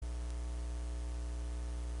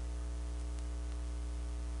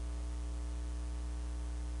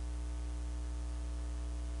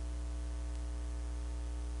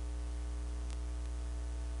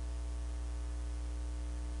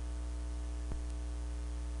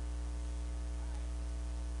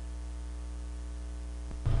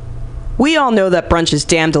We all know that brunch is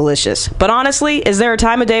damn delicious, but honestly, is there a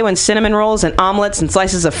time of day when cinnamon rolls and omelets and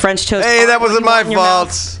slices of French toast... Hey, that wasn't my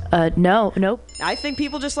fault. Nope. I think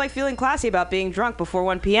people just like feeling classy about being drunk before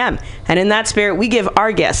 1 p.m. And in that spirit, we give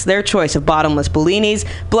our guests their choice of bottomless Bellinis,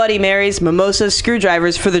 Bloody Marys, mimosas,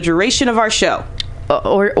 screwdrivers for the duration of our show.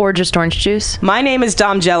 Or just orange juice. My name is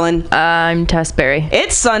Dom Jellin. I'm Tess Berry.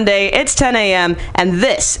 It's Sunday, it's 10 a.m., and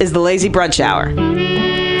this is the Lazy Brunch Hour.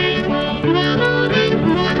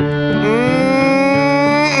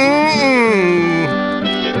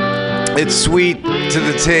 It's sweet to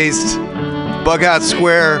the taste.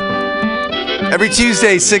 BughouseSquare. Every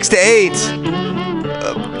Tuesday, 6 to 8.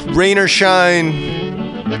 Rain or shine,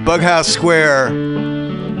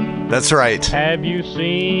 BughouseSquare. That's right. Have you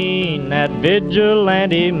seen that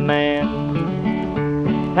vigilante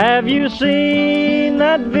man? Have you seen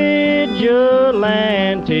that vigilante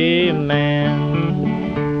man?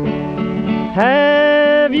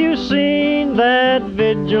 Have you seen that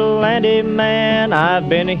vigilante man? I've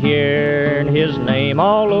been hearing his name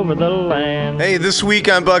all over the land. Hey, this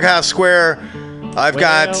week on BughouseSquare, I've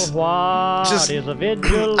got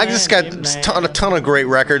a ton of great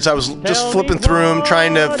records. I was just flipping through them,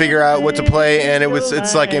 trying to figure out what to play, and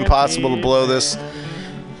it's like impossible to blow this.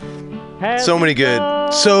 So many good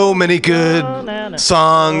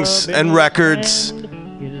songs and records.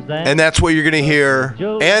 And that's what you're going to hear.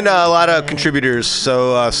 And a lot of contributors,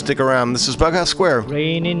 so stick around. This is BughouseSquare.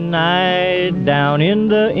 Rainy night down in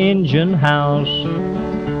the engine house,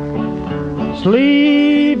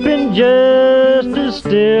 sleeping just as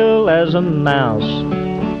still as a mouse.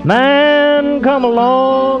 Man come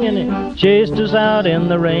along and he chased us out in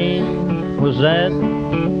the rain. Was that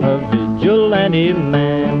a vigilante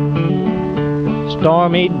man?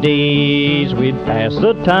 Stormy days we'd pass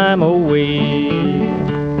the time away,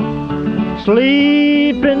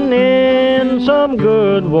 sleeping in some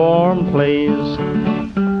good warm place.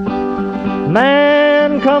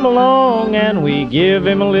 Man come along and we give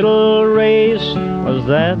him a little race. Was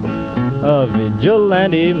that a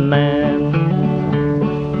vigilante man?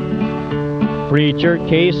 Preacher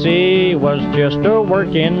Casey was just a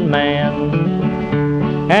working man,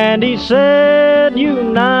 and he said,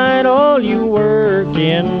 unite all you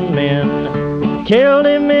working men. Killed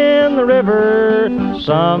him in the river,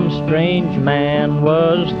 some strange man.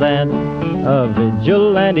 Was that a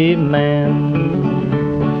vigilante man?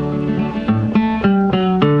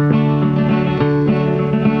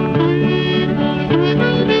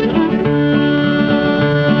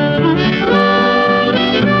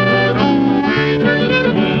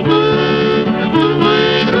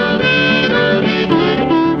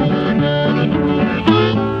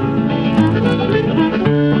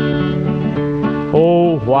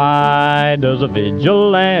 Why does a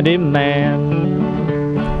vigilante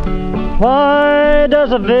man, why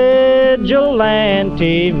does a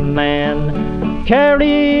vigilante man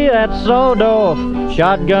carry that sawed-off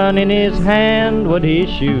shotgun in his hand? Would he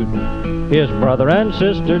shoot his brother and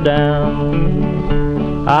sister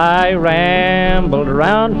down? I rambled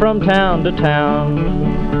around from town to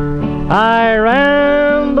town, I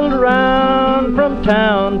rambled around from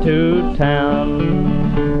town to town,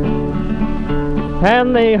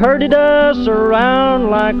 and they herded us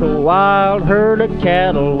around like a wild herd of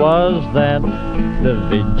cattle. Was that the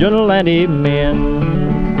vigilante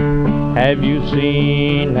men? Have you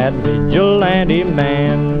seen that vigilante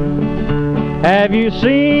man? Have you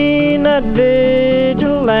seen that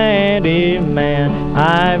vigilante man?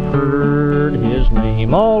 I've heard his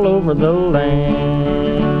name all over the land.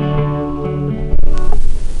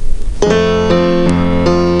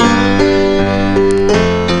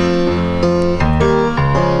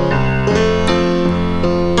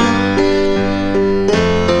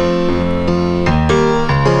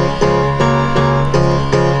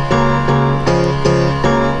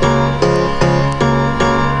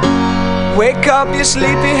 Wake up your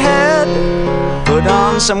sleepy head, put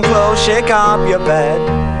on some clothes, shake up your bed,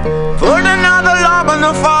 put another log on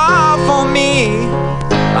the fire for me.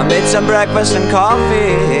 I made some breakfast and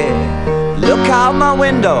coffee. Look out my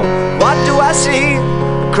window, what do I see?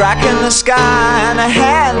 A crack in the sky and a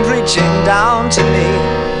hand reaching down to me.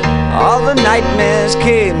 All the nightmares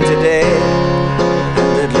came today,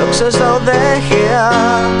 and it looks as though they're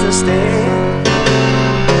here to stay.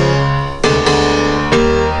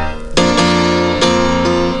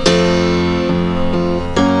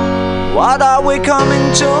 What are we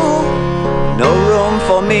coming to? No room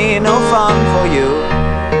for me, no fun for you.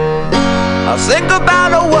 I think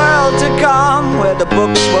about a world to come, where the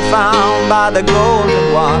books were found by the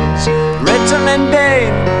golden ones, written in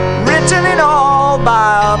pain, written in all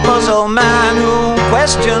by a puzzle man who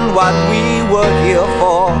questioned what we were here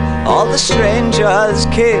for. All All the strangers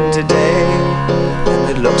came today, and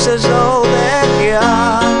it looks as though they're here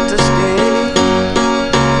to stay.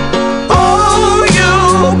 Oh,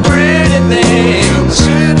 you pretty things,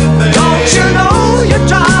 don't you know you're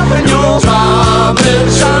driving your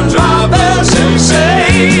drivers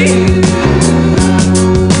insane?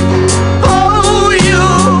 Oh, you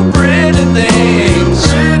pretty things,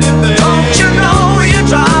 don't you know you're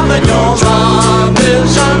driving your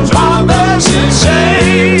drivers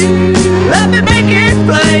insane? Let me make it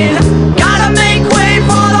plain, gotta make way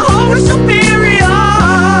for the Holy Superior.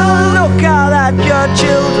 Look out at your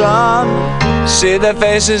children, see their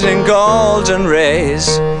faces in golden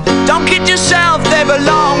rays. Don't kid yourself, they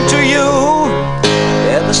belong to you.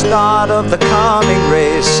 They're the start of the coming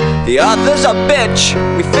race. The author's a bitch,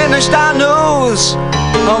 we finished our news.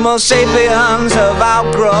 Homo sapiens have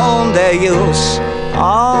outgrown their use.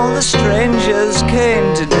 All the strangers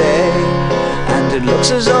came today, and it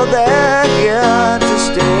looks as though they're here to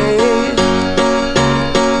stay.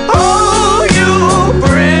 Oh, you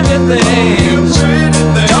pretty things,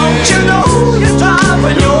 don't you know you're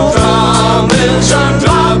driving your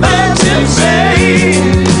drivers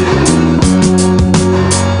insane?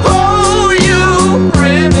 Oh, you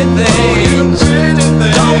pretty things,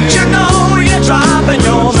 don't you know you're driving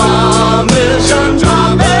your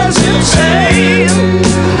drivers insane?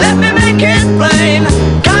 Let me make it plain,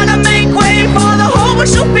 gotta make way for the Homo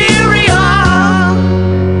Superior.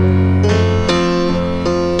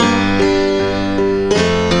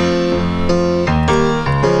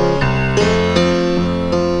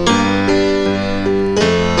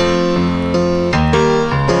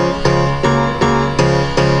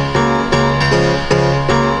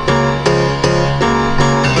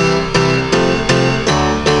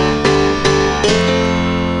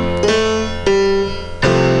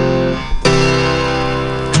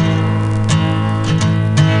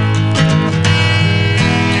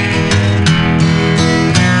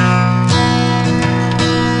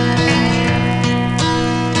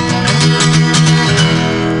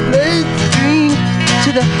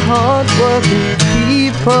 Hard-working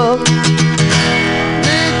people,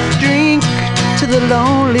 let's drink to the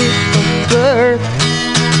lonely of birth.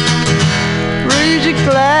 Raise your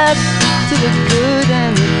glass to the good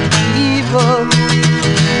and the evil.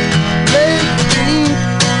 Let's drink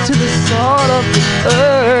to the salt of the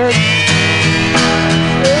earth.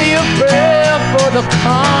 Say a prayer for the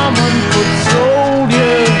common foot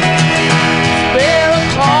soldier. Spare a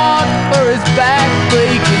thought for his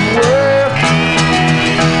back-breaking work.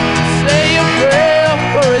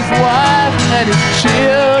 Wife and his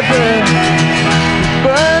children,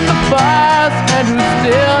 burn the fires and who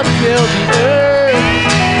still till the earth.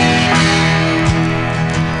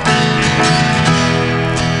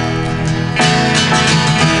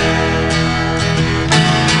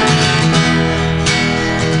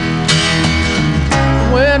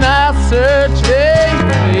 When I search a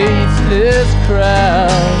faceless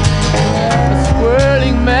crowd, a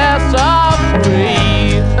swirling mass of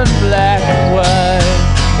gray and black and white,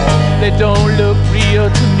 they don't look real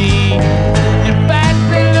to me. In fact,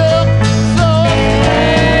 they look so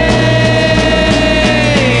fake.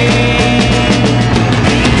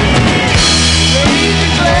 Raise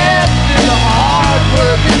your glass to the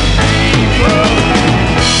hard-working people.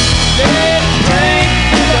 Let's drink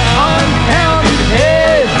to the uncounted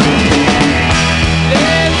heads.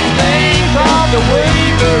 Let's think of the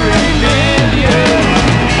wavering millions.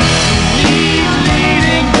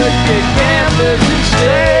 Leading but get gamblers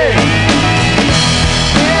instead.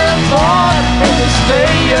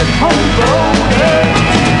 Stay-at-home voter.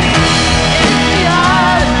 In the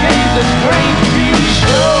eyes gaze a strange TV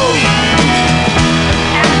show.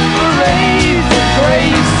 And parades of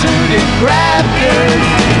gray-suited grafters.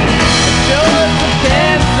 Judge of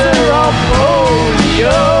cancer or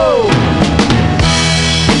polio.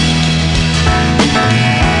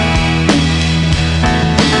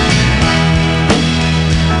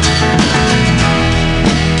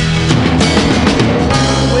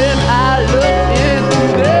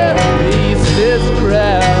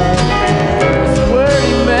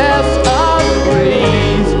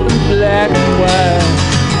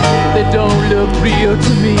 Don't look real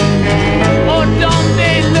to me, or don't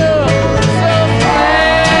they look so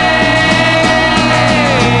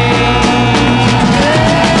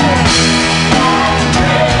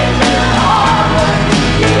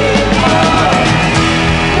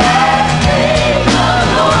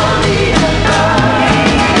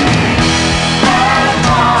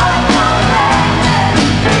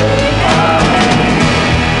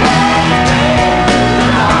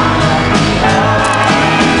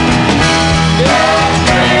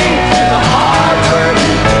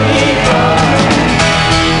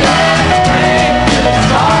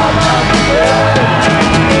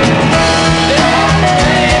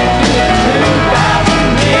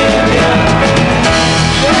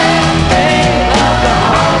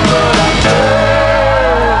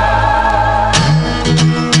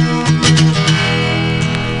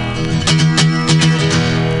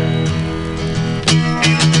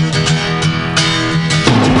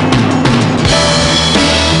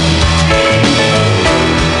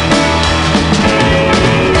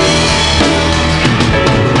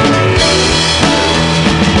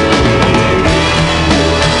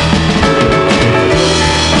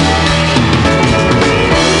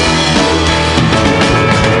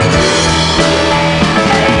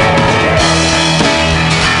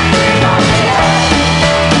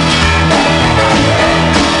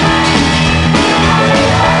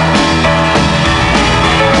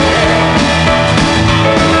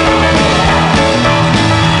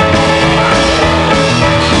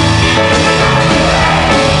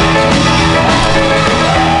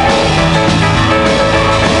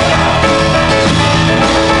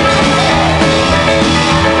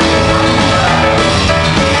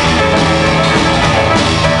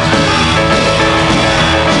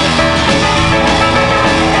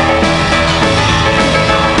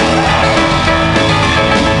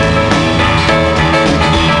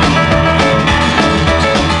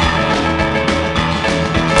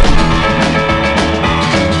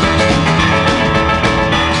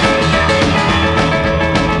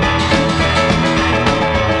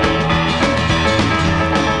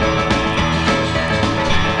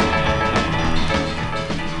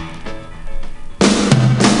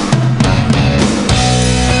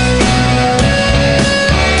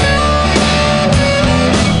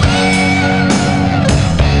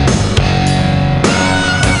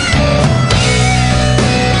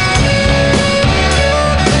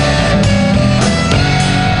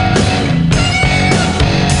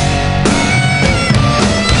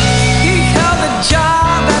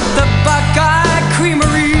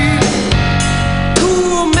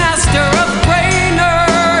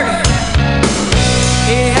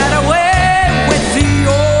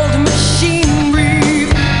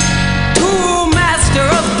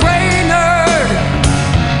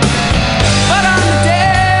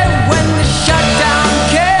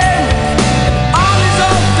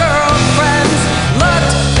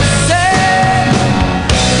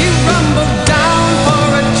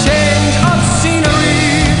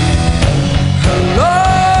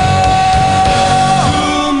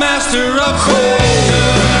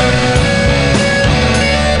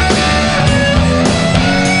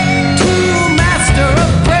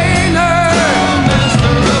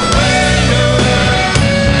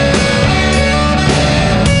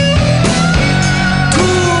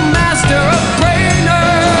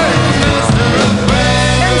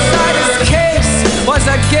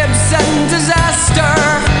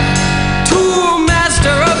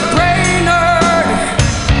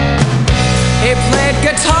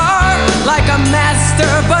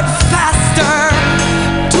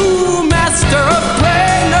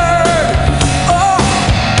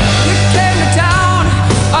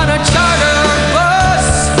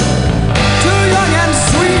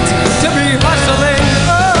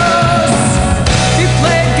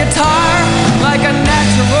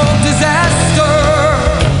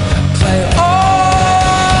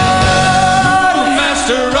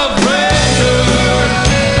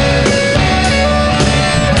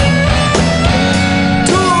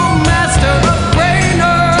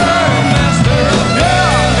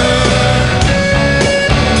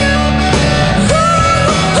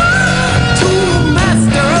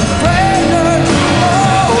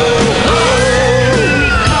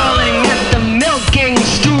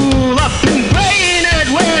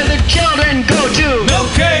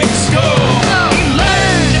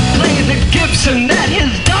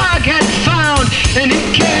he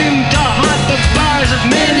came to haunt the bars of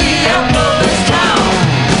Minneapolis town.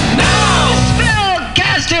 Now,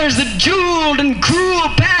 spellcasters, the jeweled and cruel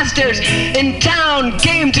pastors in town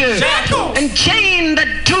came to and chained the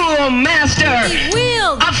tool master.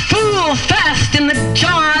 A fool fast in the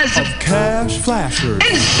jaws of cash flashers,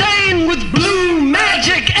 insane with blue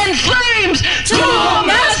magic and flames. Tool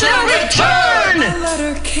master, return! A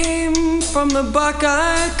letter came from the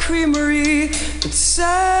Buckeye Creamery that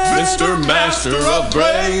said, Mr. Master of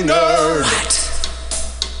Brainerd,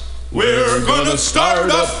 we're gonna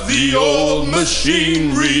start up the old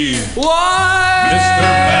machinery. why? Mr.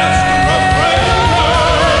 Master of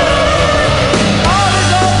Brainerd. All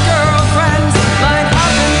his old girlfriends lined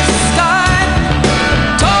up in the sky,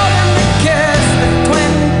 told him to kiss the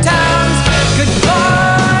Twin Towns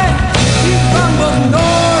goodbye. He rumbled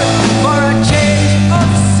north for a change of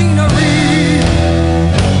scenery.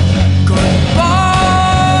 Goodbye.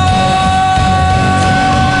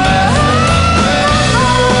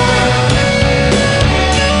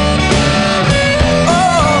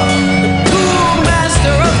 Oh, the cool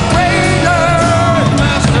master of Brainerd.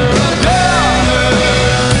 Master of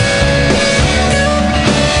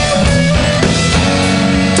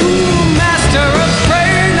Tool master of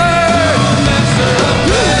Brainerd. Master of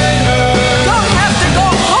Brainerd. Don't have to go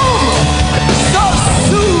home so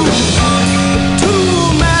soon. Tool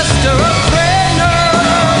master of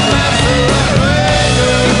Brainerd. Master of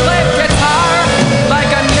Brainerd. He played guitar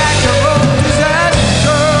like a natural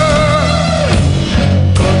disaster.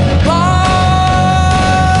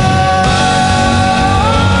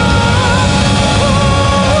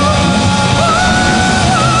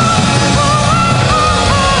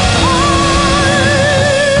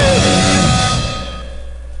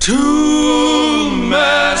 Tool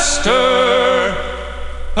Master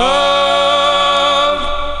of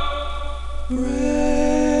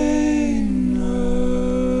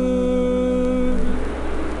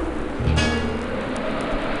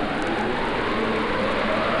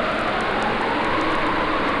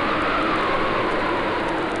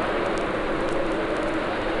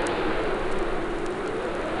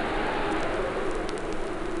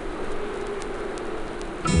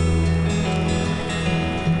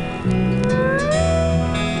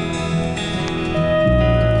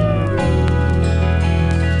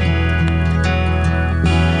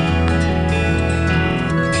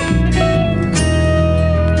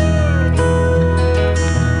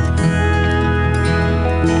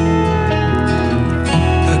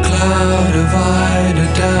A cloud of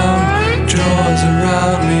eiderdown draws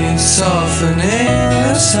around me, softening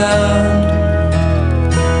the sound.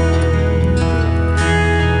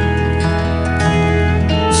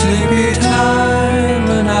 Sleepy time,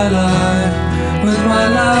 and I lie with my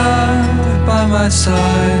love by my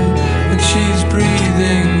side, and she's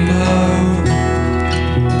breathing low.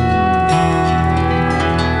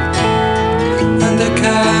 And the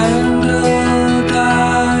candle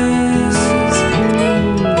dies.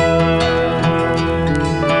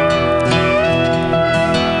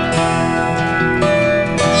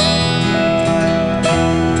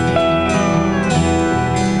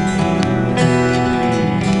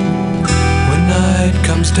 When night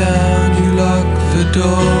comes down, you lock the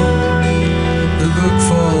door. The book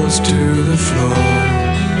falls to the floor.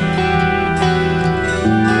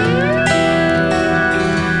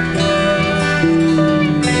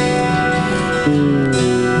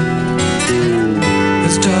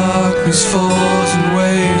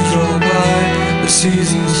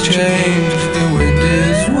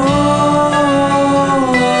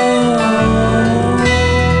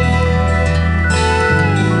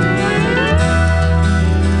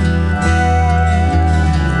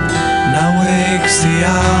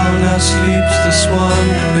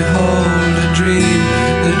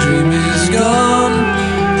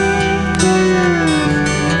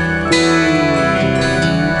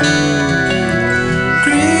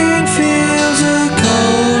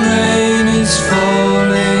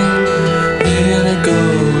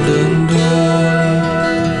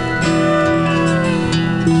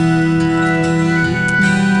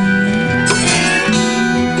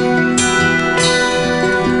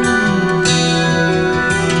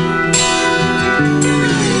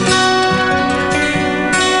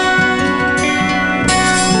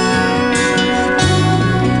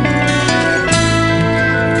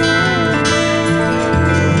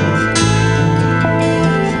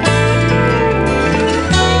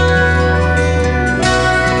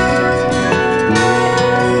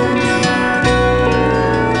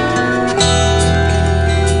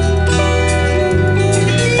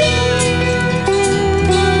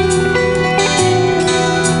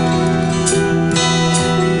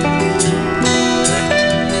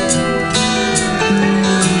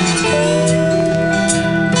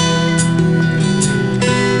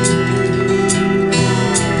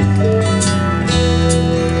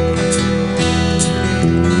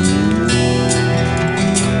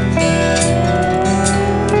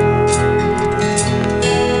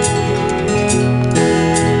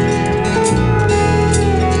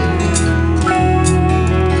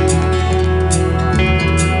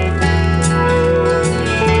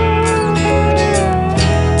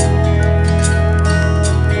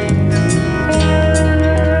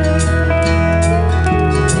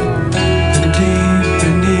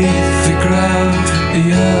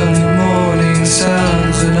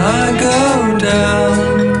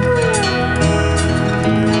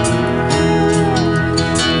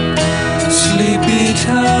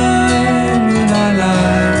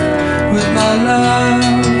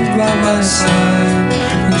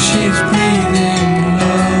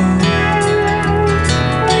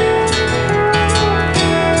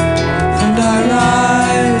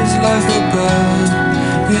 like a bird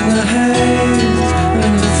in the haze,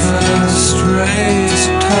 and the first rays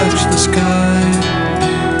touch the sky.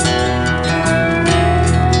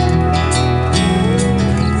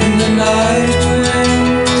 And the night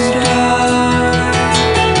winds die.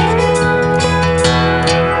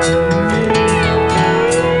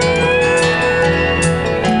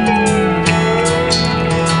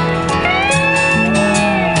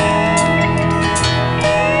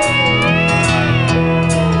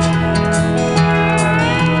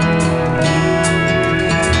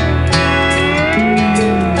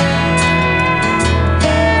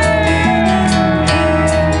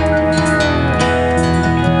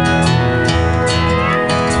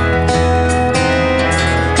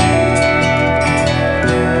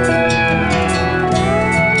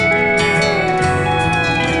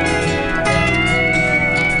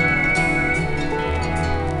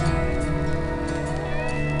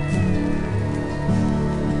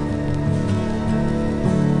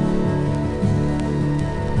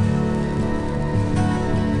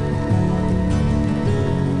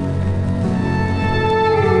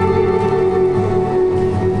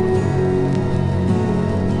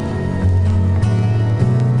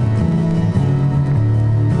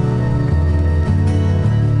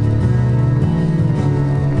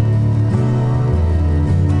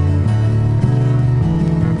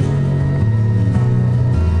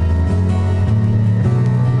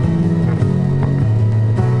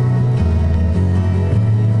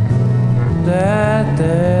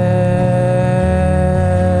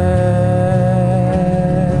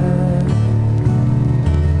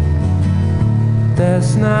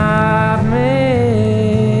 That's not me.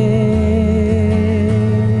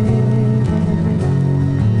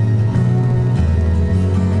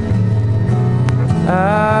 I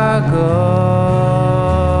go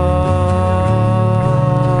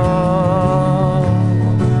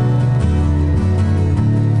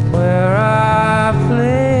where I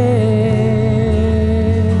please.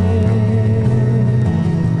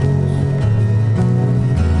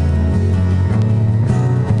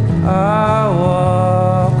 I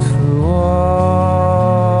walk through walls.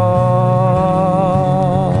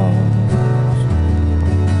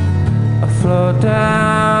 I float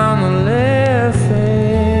down the living.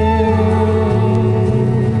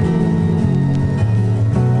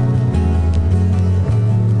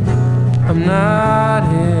 I'm not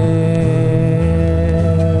here.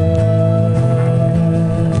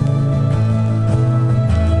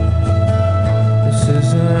 This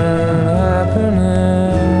isn't happening.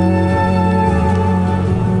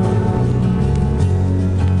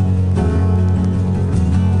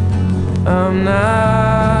 I'm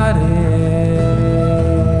not here.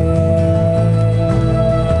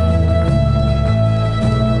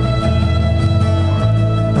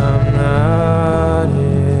 I'm not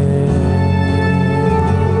here.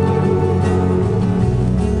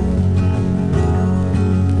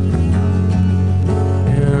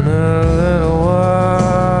 In a little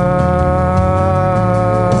while,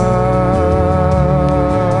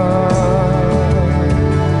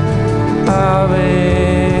 I'll be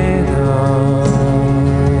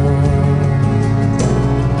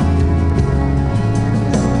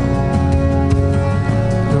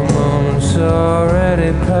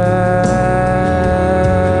already passed.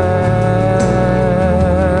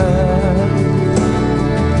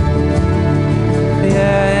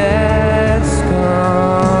 Yeah, it's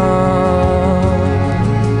gone.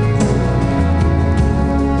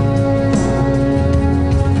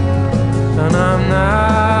 And I'm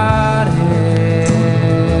not here.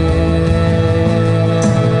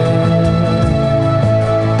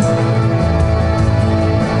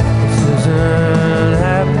 This isn't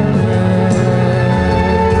happening.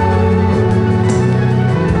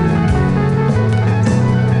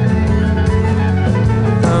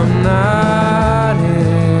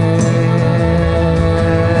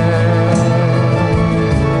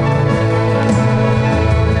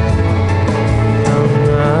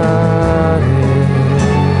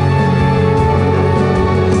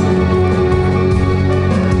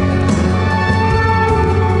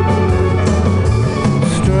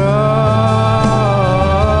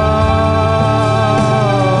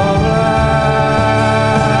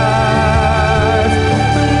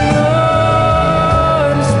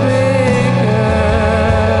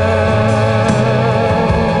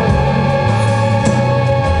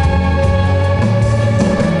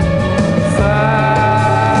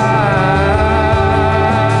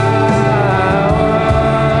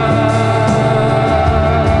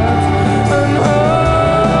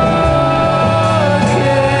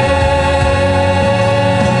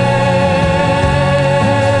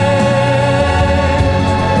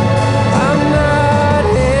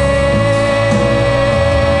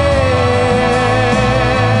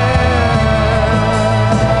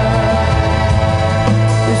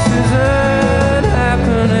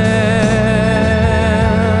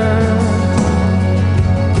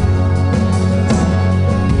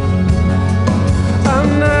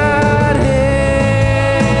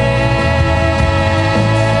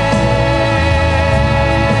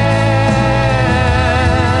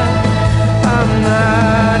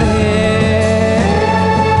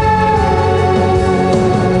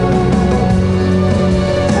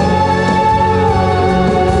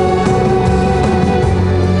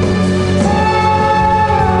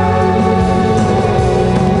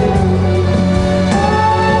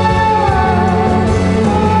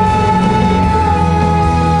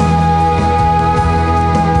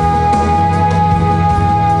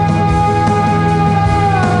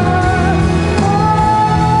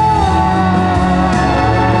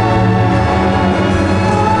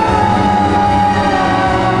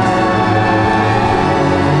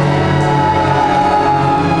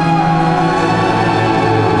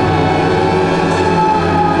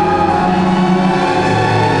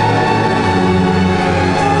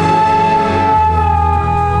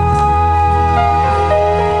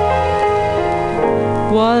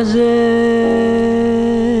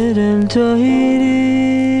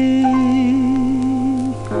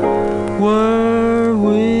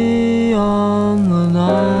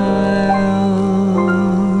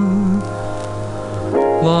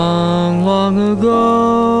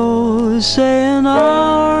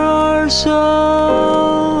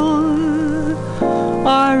 saw,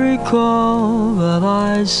 I recall that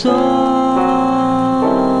I saw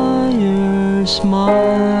your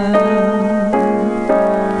smile.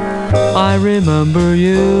 I remember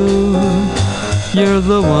you. You're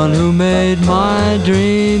the one who made my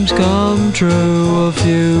dreams come true a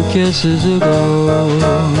few kisses ago.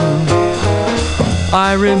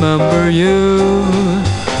 I remember you.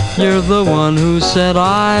 You're the one who said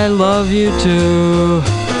I love you too.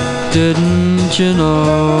 Didn't you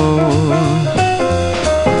know?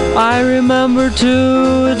 I remember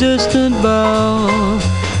too a distant bell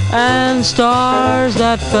and stars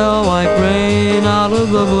that fell like rain out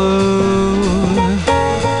of the blue.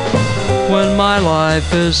 When my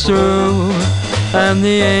life is through and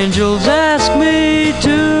the angels ask me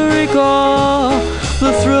to recall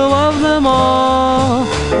the thrill of them all,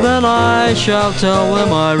 then I shall tell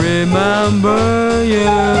them I remember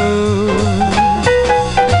you.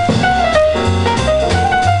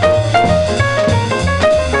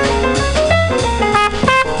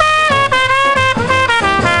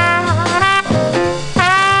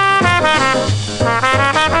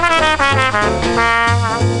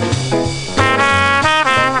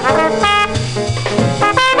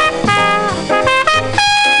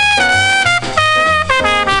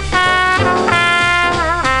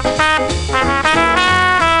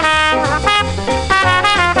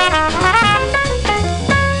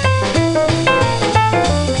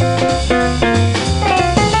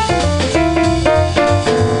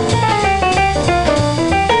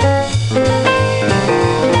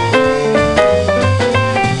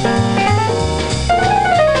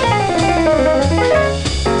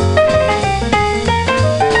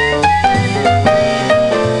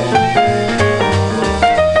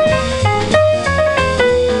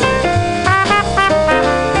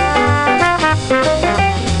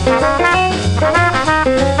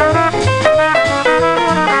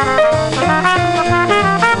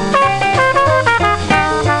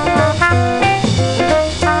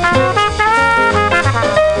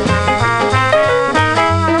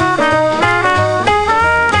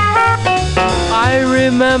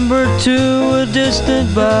 To a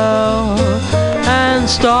distant bell and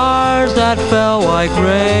stars that fell like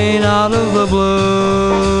rain out of the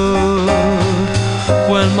blue.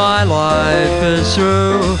 When my life is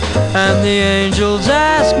through and the angels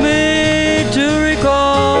ask me to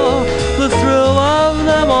recall the thrill of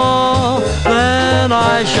them all, then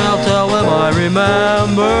I shall tell them I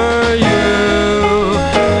remember you.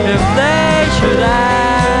 If they should ask,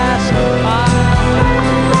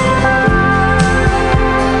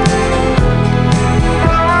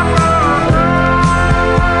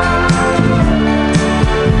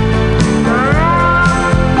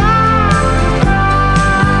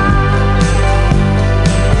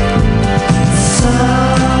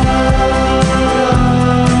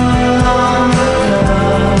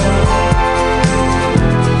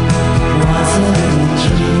 Was it a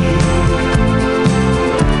dream?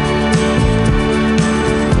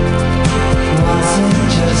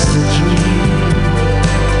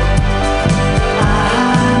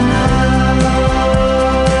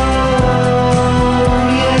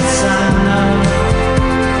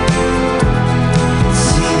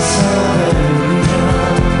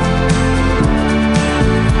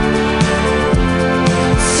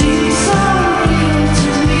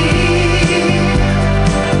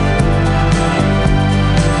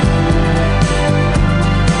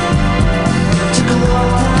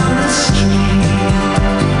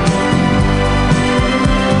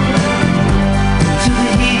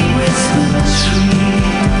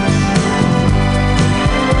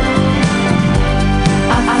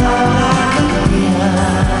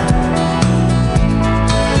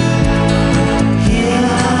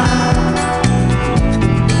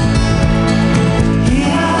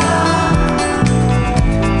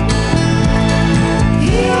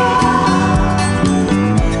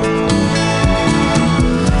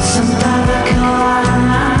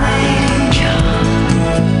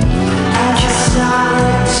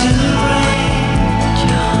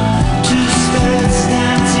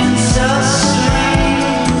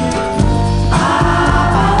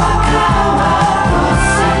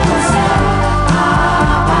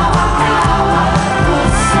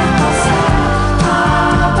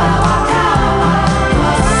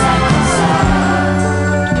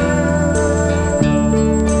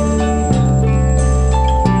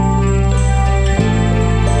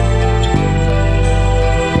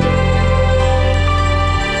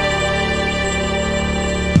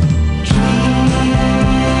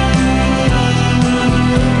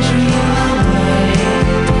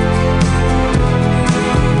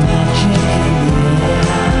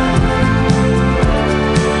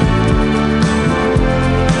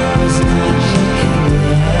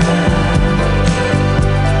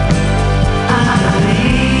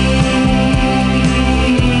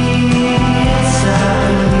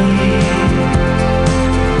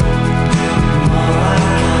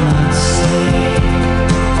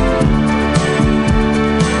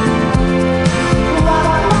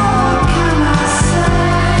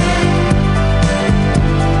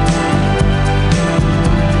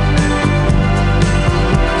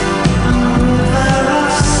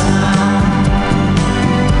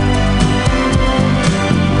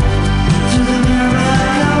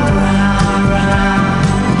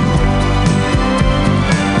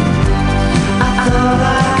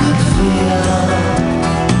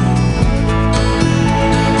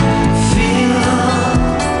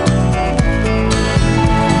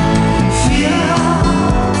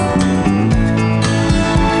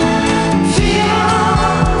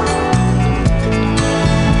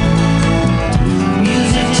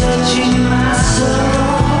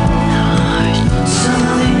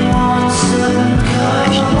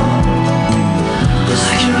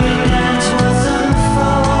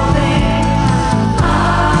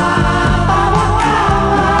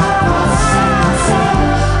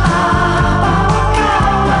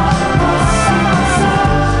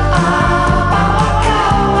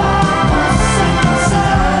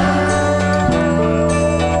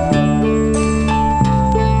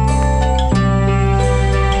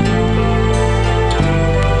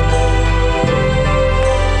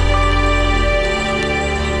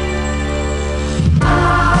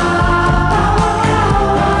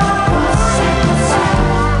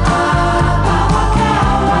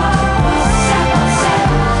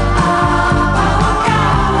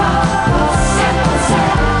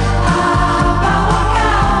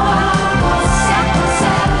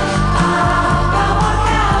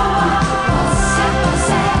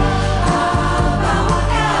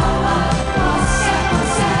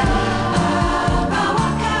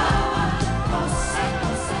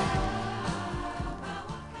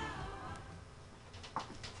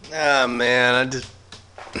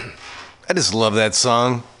 I just love that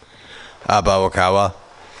song. Abawakawa.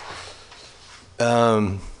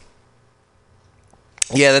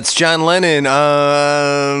 Yeah, that's John Lennon.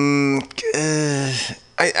 I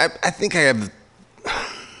think I have.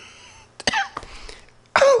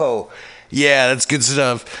 Oh, yeah, that's good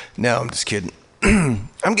stuff. No, I'm just kidding. I'm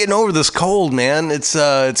getting over this cold, man.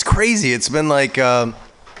 It's crazy. It's been like. Well,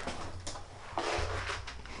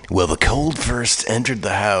 the cold first entered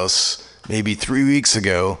the house maybe 3 weeks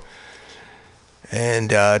ago, and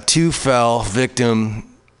 2 fell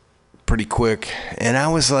victim pretty quick, and I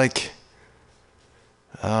was like,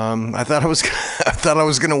 I thought I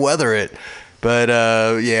was gonna weather it, but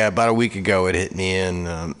yeah, about a week ago it hit me,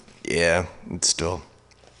 and yeah, it's still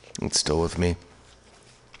with me.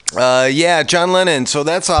 Yeah, John Lennon. So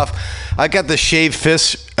that's off. I got the shaved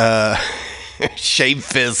fist. Shaved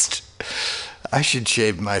fist. I should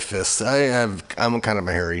shave my fists. I'm kind of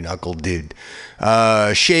a hairy knuckled dude.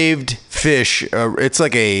 Shaved fish. It's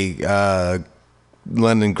like a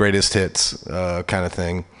Lennon greatest hits kind of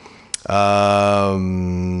thing.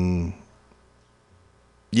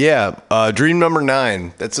 Yeah. Dream Number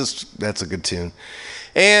 9. That's a good tune.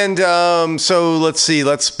 And so let's see.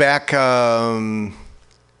 Let's back. There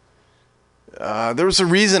was a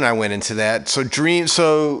reason I went into that. So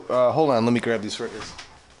hold on. Let me grab these records.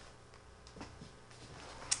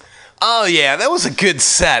 Oh yeah, that was a good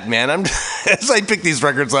set, man. As I picked these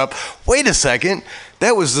records up. Wait a second.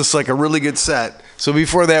 That was just like a really good set. So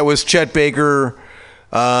before that was Chet Baker,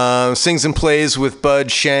 sings and plays with Bud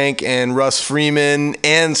Shank and Russ Freeman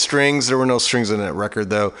and strings. There were no strings on that record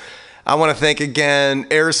though. I want to thank again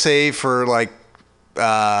Airsay for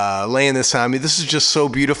laying this on me. This is just so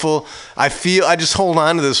beautiful. I just hold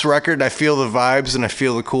on to this record. I feel the vibes and I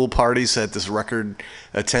feel the cool parties that this record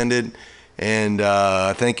attended. And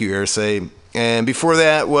thank you, Airsay. And before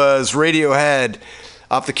that was Radiohead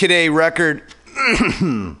off the Kid A record.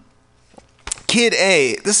 Kid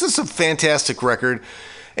A. This is a fantastic record.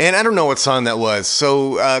 And I don't know what song that was.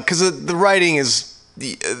 So, because the writing is...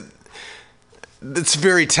 it's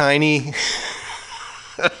very tiny.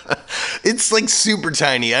 It's like super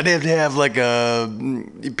tiny. I'd have to have like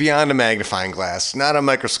beyond a magnifying glass, not a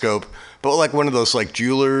microscope, but like one of those like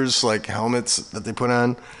jewelers like helmets that they put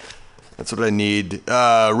on. That's what I need.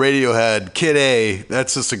 Radiohead, Kid A.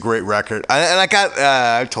 That's just a great record.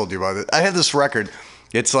 I told you about it. I have this record.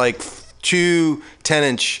 It's like 2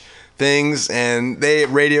 10-inch things, and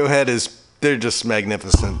Radiohead they're just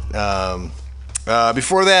magnificent.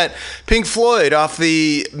 Before that, Pink Floyd off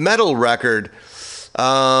the Metal record.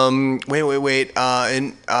 Wait.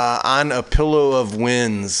 On a Pillow of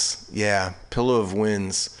Winds. Yeah, Pillow of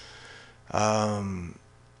Winds.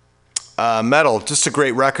 Metal, just a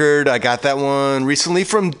great record. I got that one recently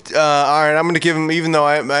from. All right, I'm going to give them, even though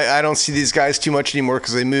I don't see these guys too much anymore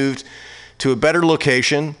because they moved to a better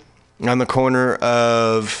location on the corner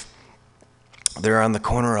of. They're on the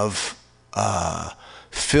corner of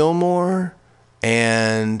Fillmore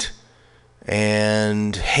and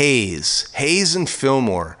Hayes and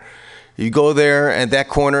Fillmore. You go there at that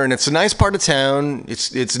corner, and it's a nice part of town.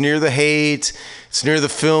 It's near the Haight, it's near the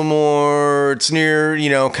Fillmore, it's near,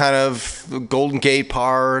 kind of Golden Gate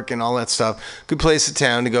Park and all that stuff. Good place of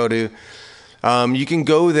town to go to. You can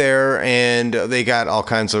go there, and they got all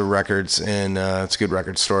kinds of records, and it's a good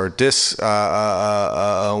record store. Vinyl,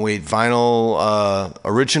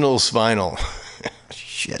 Originals Vinyl.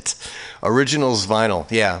 Shit. Originals Vinyl,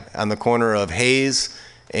 yeah, on the corner of Hayes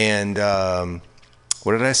and,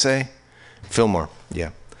 what did I say? Fillmore,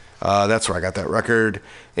 yeah. That's where I got that record.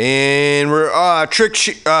 And we're Trip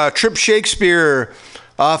Shakespeare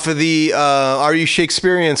off of the Are You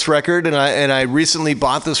Shakespeareans record, and I recently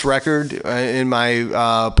bought this record in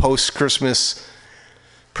my post-Christmas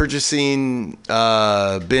purchasing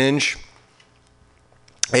binge.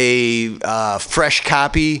 A fresh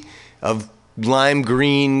copy of lime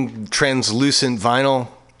green translucent vinyl.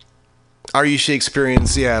 Are You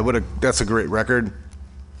Shakespeareans? Yeah, that's a great record.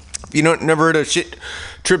 If you never heard of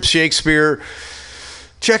Trip Shakespeare,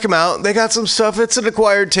 check them out. They got some stuff. It's an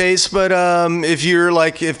acquired taste, but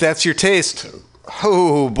if that's your taste,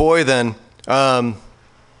 oh boy, then.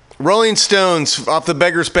 Rolling Stones off the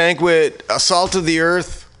Beggar's Banquet, Assault of the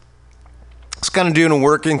Earth. It's kind of doing a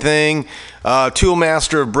working thing.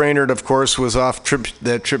 Toolmaster of Brainerd, of course, was off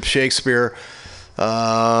Trip Shakespeare.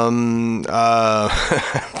 They're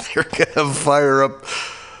gonna fire up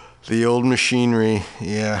the old machinery.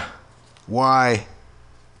 Yeah. Why?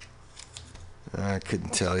 I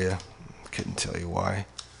couldn't tell you. Why.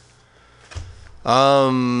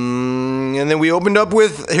 And then we opened up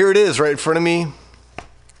with, here it is right in front of me,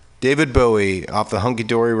 David Bowie off the Hunky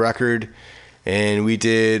Dory record. And we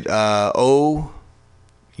did Oh,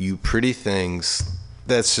 You Pretty Things.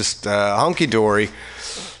 That's just hunky dory.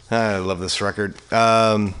 I love this record.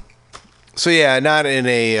 So yeah, not in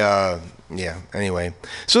a anyway.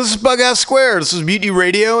 So this is BughouseSquare. This is Mutiny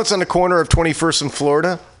Radio. It's on the corner of 21st and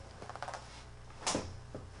Florida.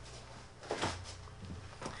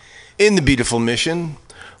 In the beautiful Mission,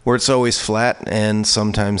 where it's always flat and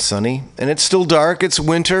sometimes sunny. And it's still dark. It's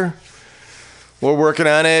winter. We're working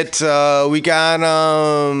on it. We got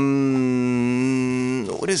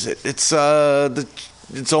what is it? It's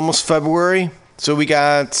almost February. So we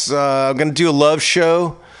got I'm gonna do a love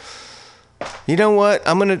show. You know what?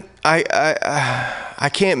 I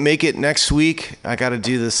can't make it next week. I got to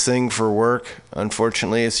do this thing for work.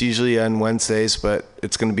 Unfortunately, it's usually on Wednesdays, but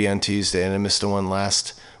it's going to be on Tuesday, and I missed the one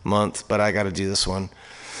last month, but I got to do this one.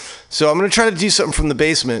 So I'm going to try to do something from the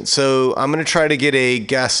basement. So I'm going to try to get a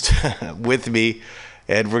guest with me,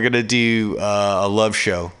 and we're going to do a love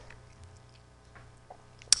show.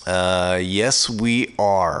 Yes, we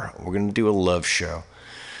are. We're going to do a love show.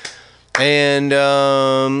 And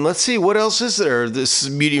let's see, what else is there? This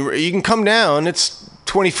meeting, you can come down. It's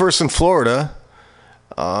 21st in Florida.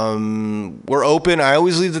 We're open. I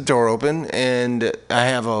always leave the door open, and I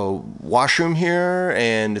have a washroom here,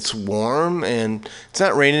 and it's warm, and it's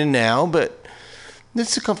not raining now, but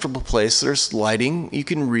it's a comfortable place. There's lighting. You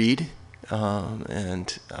can read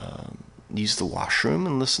and use the washroom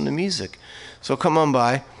and listen to music. So come on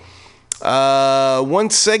by. One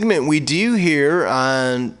segment we do here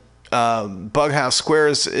on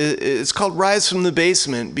BughouseSquare it's called Rise from the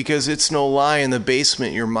Basement, because it's no lie, in the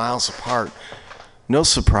basement you're miles apart. No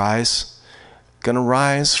surprise. Gonna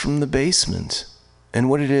rise from the basement. And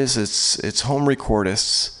what it is, it's home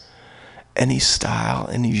recordists. Any style,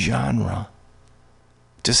 any genre.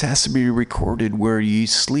 Just has to be recorded where you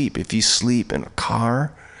sleep. If you sleep in a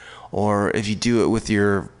car, or if you do it with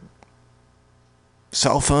your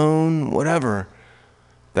cell phone, whatever.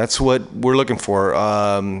 That's what we're looking for.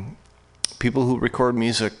 People who record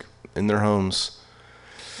music in their homes.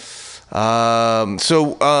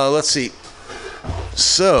 So let's see.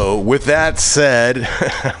 So with that said,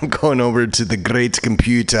 I'm going over to the great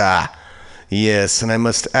computer. Yes, and I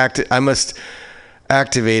must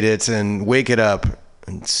activate it and wake it up.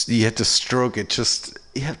 And you have to stroke it.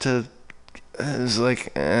 You have to. It's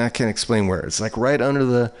like I can't explain where. It's like right under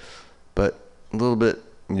the, but a little bit.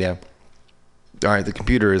 Yeah. All right, the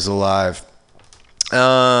computer is alive.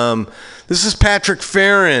 This is Patrick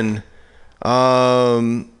Farron.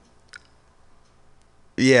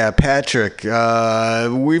 Yeah, Patrick.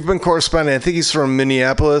 We've been corresponding. I think he's from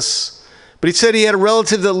Minneapolis, but he said he had a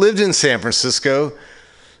relative that lived in San Francisco.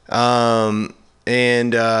 And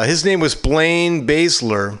his name was Blaine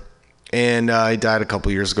Basler, and he died a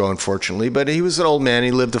couple years ago, unfortunately. But he was an old man.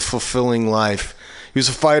 He lived a fulfilling life. He was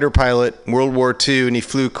a fighter pilot in World War II, and he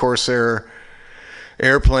flew Corsair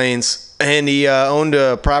airplanes. And he owned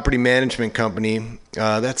a property management company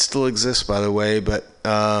that still exists, by the way. But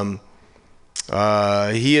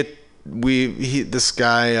this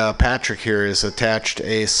guy Patrick here has attached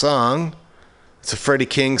a song. It's a Freddie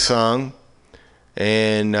King song,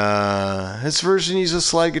 and his version uses a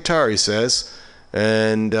slide guitar, he says.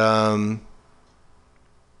 And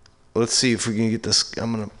let's see if we can get this.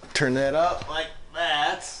 I'm gonna turn that up like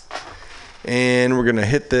that. And we're gonna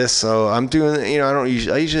hit this. So I'm doing, I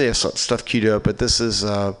usually have stuff queued up, but this is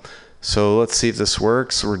so let's see if this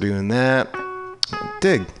works. We're doing that.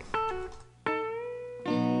 Dig.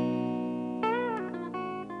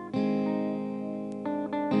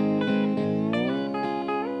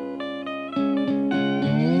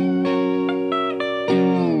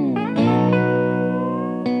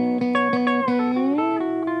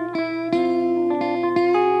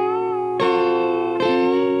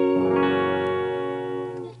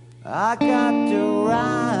 I got to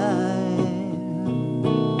ride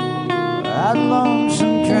that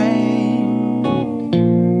lonesome train.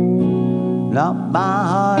 Now my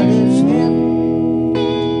heart is hit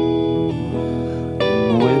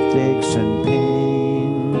with aches and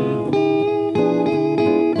pain.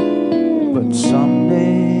 But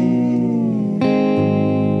someday,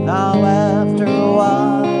 now after a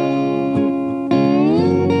while,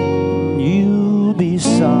 you'll be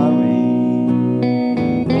sorry.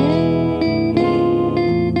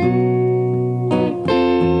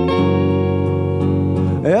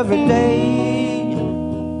 Every day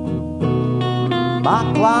my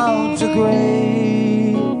clouds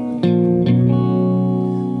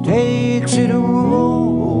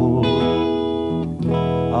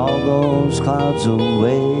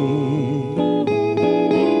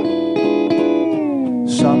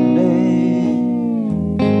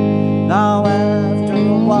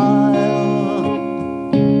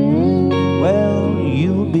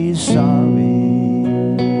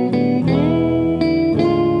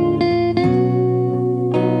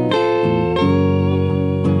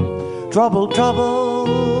trouble,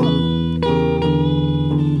 trouble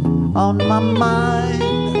on my mind.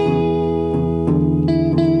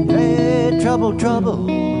 Hey, trouble, trouble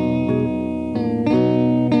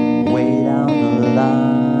way down the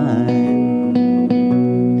line.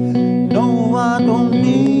 No, I don't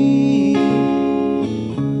need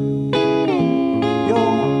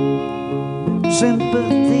your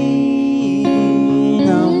sympathy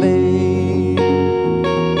now, babe.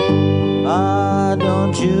 Ah,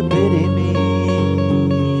 don't you pity me?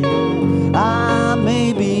 I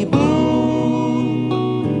may be blue,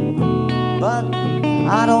 but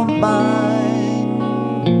I don't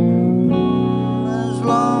mind as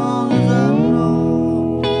long as I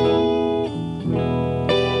know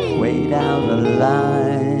way down the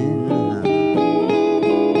line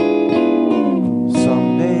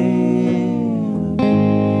someday.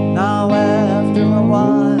 Now after a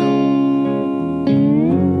while,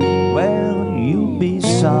 well, you'll be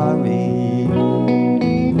sorry.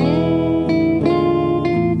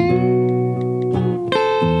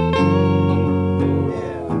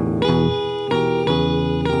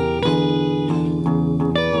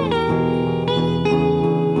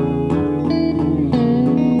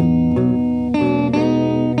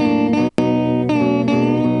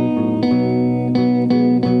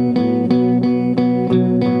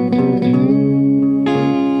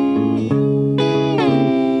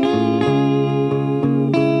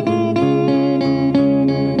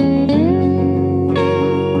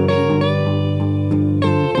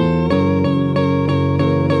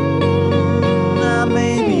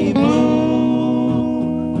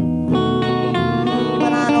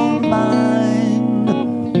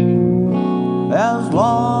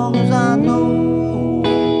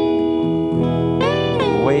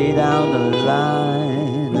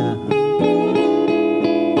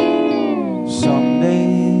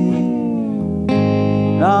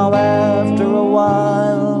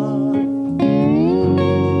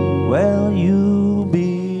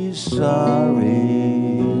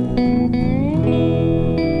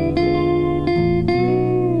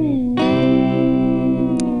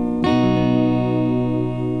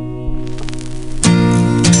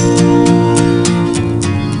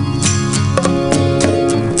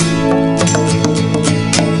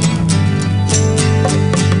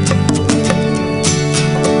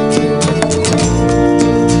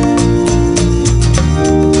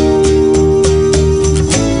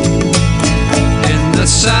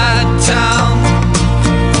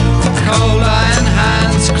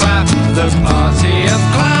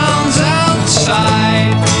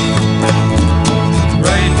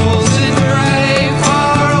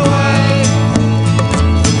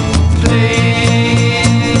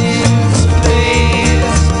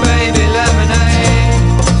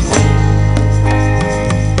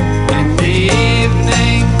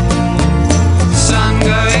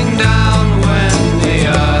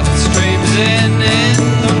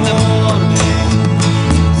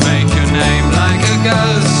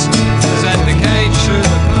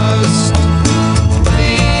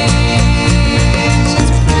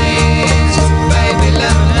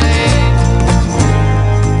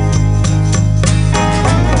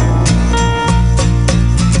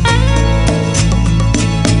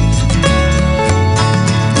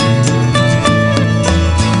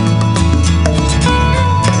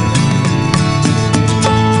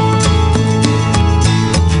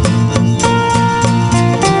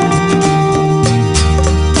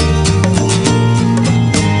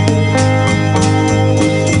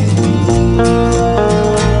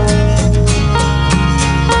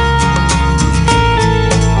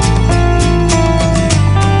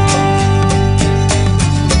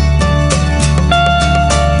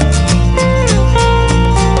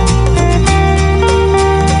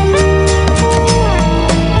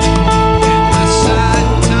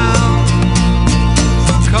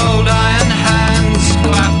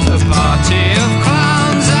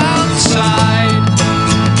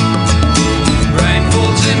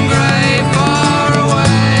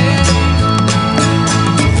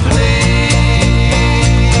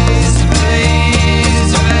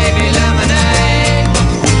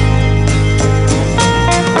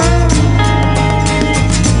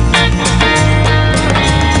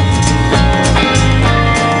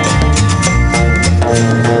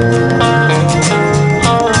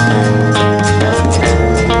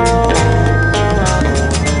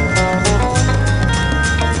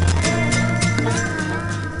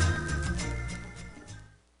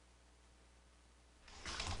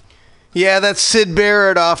 Yeah, that's Sid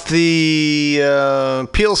Barrett off the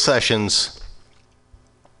Peel Sessions.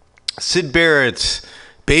 Sid Barrett's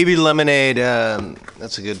Baby Lemonade.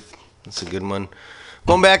 That's a good one.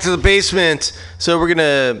 Going back to the basement. So we're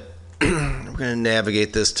gonna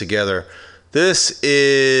navigate this together. This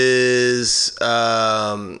is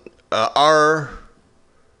R.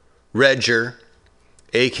 Redger,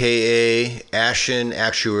 aka Ashen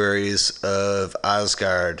Actuaries of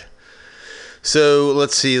Asgard. So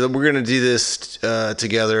let's see. We're gonna do this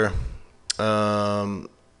together.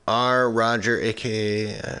 R. Roger,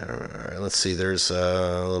 aka. Let's see. There's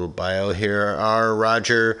a little bio here. R.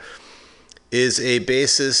 Roger is a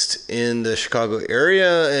bassist in the Chicago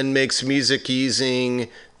area and makes music using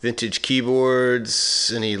vintage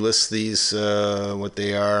keyboards, and he lists these what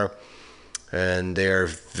they are, and they are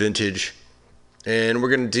vintage. And we're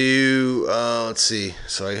gonna do let's see.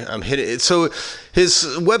 So I'm hitting it. So his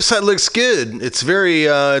website looks good. It's very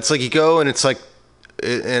it's like you go and it's like,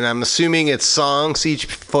 and I'm assuming it's songs. Each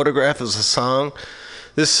photograph is a song.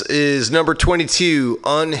 This is number 22,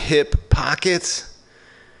 Unhip Pocket.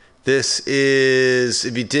 This is,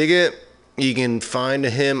 if you dig it, you can find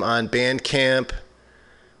him on Bandcamp.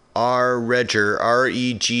 R. Redger,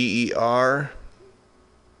 R-E-G-E-R,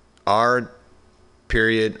 R.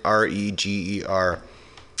 period, R-E-G-E-R.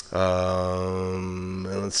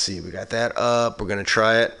 Let's see, we got that up. We're going to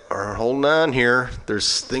try it. Hold on here.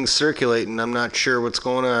 There's things circulating. I'm not sure what's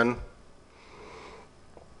going on.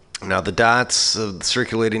 Now the dots, the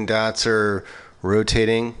circulating dots are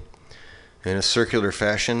rotating in a circular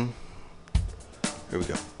fashion. Here we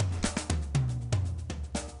go.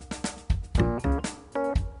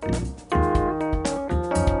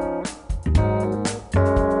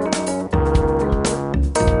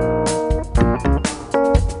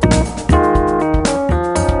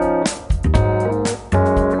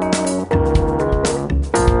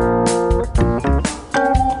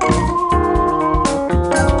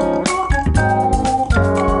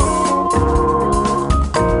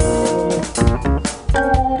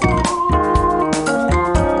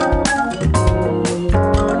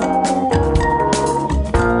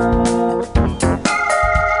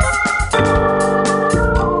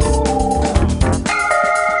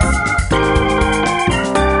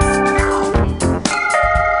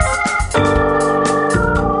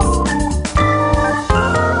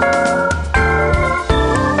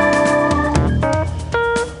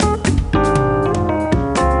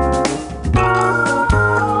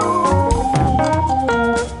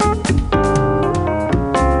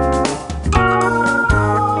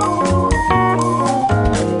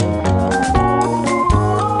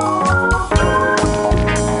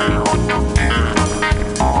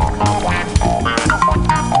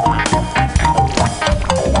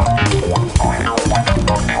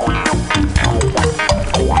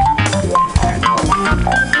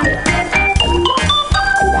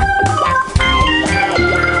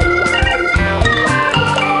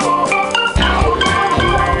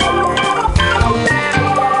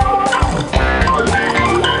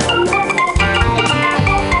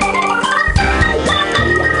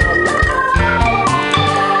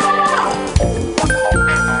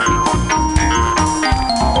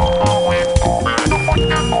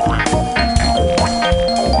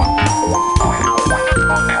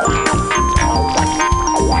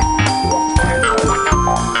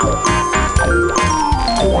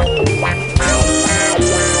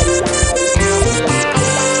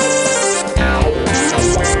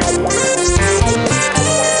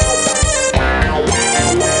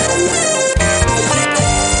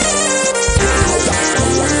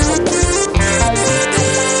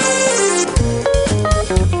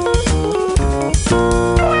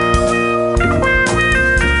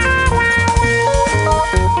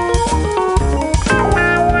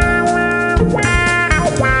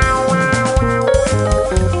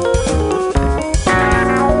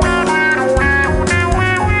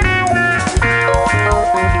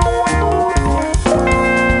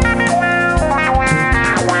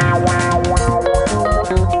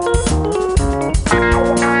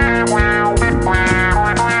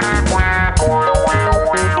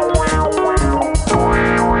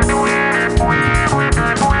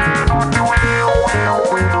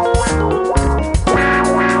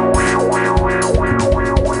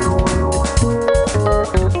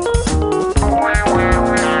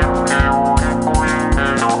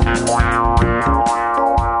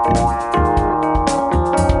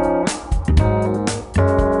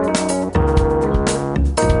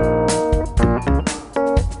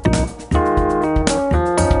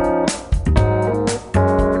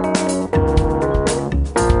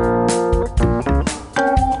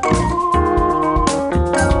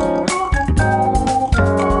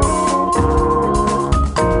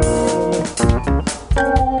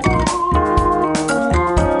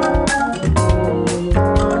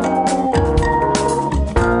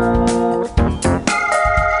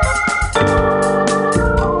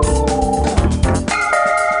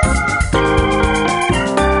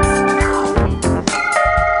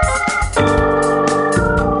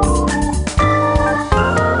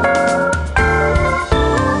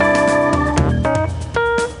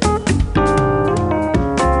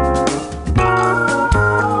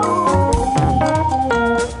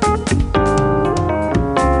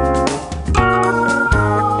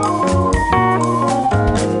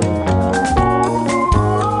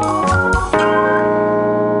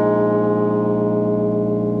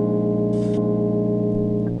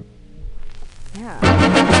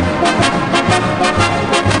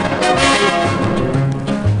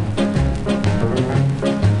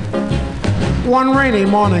 One rainy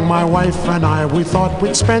morning, my wife and I, we thought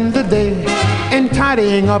we'd spend the day in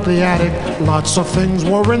tidying up the attic. Lots of things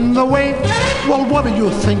were in the way. Well, what do you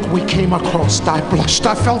think we came across? I blushed,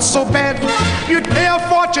 I felt so bad. You'd pay a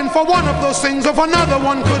fortune for one of those things if another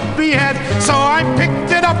one could be had. So I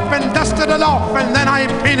picked it up and dusted it off, and then I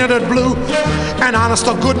painted it blue. And honest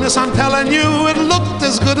to goodness, I'm telling you, it looked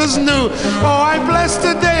as good as new. Oh, I blessed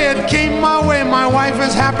the day it came my way. My wife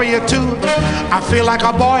is happier too. I feel like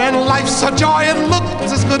a boy and life's a joy. It looked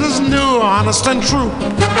as good as new. Honest and true.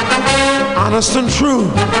 Honest and true.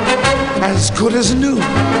 As good as new.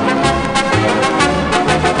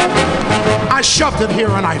 I shoved it here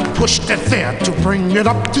and I pushed it there to bring it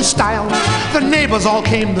up to style. The neighbors all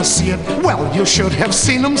came to see it. Well, you should have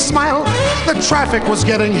seen them smile. The traffic was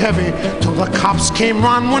getting heavy till the cops came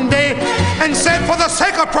round one day and said, for the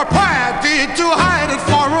sake of propriety, to hide it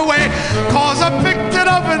far away. Cause I picked it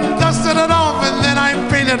up and dusted it off, and then I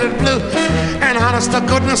painted it blue. And honest to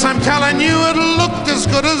goodness, I'm telling you, it looked as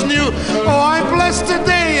good as new. Oh, I blessed the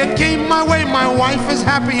day it came my way. My wife is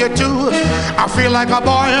happier too. I feel like a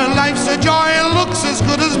boy and life's a joy. It looks as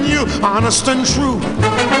good as new. Honest and true.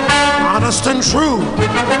 Honest and true.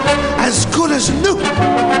 As good as new.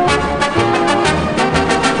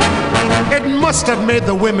 It must have made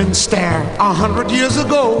the women stare 100 years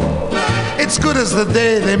ago. It's good as the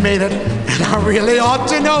day they made it, and I really ought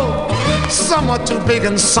to know. Some are too big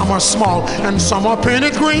and some are small, and some are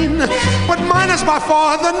painted green. But mine is by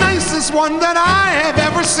far the nicest one that I have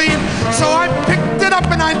ever seen. So I picked it up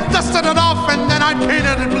and I dusted it off, and then I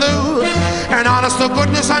painted it blue. And honest to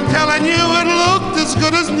goodness, I'm telling you, it looked as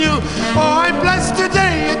good as new. Oh, I blessed the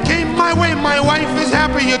day it came my way. My wife is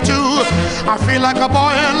happier too. I feel like a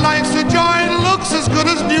boy and life's a joy. It looks as good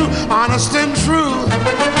as new. Honest and true.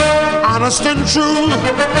 Honest and true.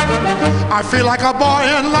 I feel like a boy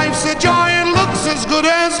and life's a joy. It looks as good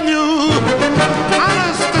as new.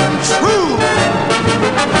 Honest and true.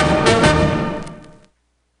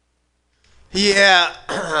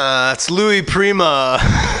 Yeah, it's Louis Prima.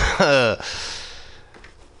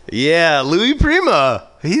 Yeah, Louis Prima.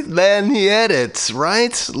 He had it,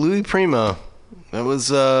 right? Louis Prima. That was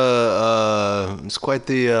quite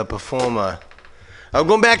the performer. I'm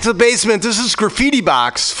going back to the basement. This is Graffiti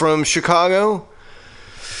Box from Chicago.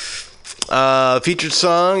 Featured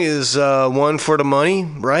song is One for the Money,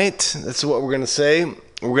 right? That's what we're going to say.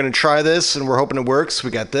 We're going to try this, and we're hoping it works.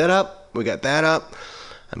 We got that up. We got that up.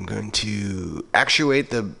 I'm going to actuate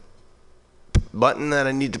the button that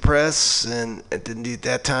I need to press, and it didn't do it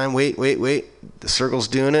that time. Wait. The circle's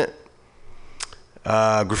doing it.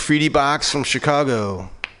 Graffiti Box from Chicago.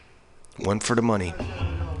 One for the Money.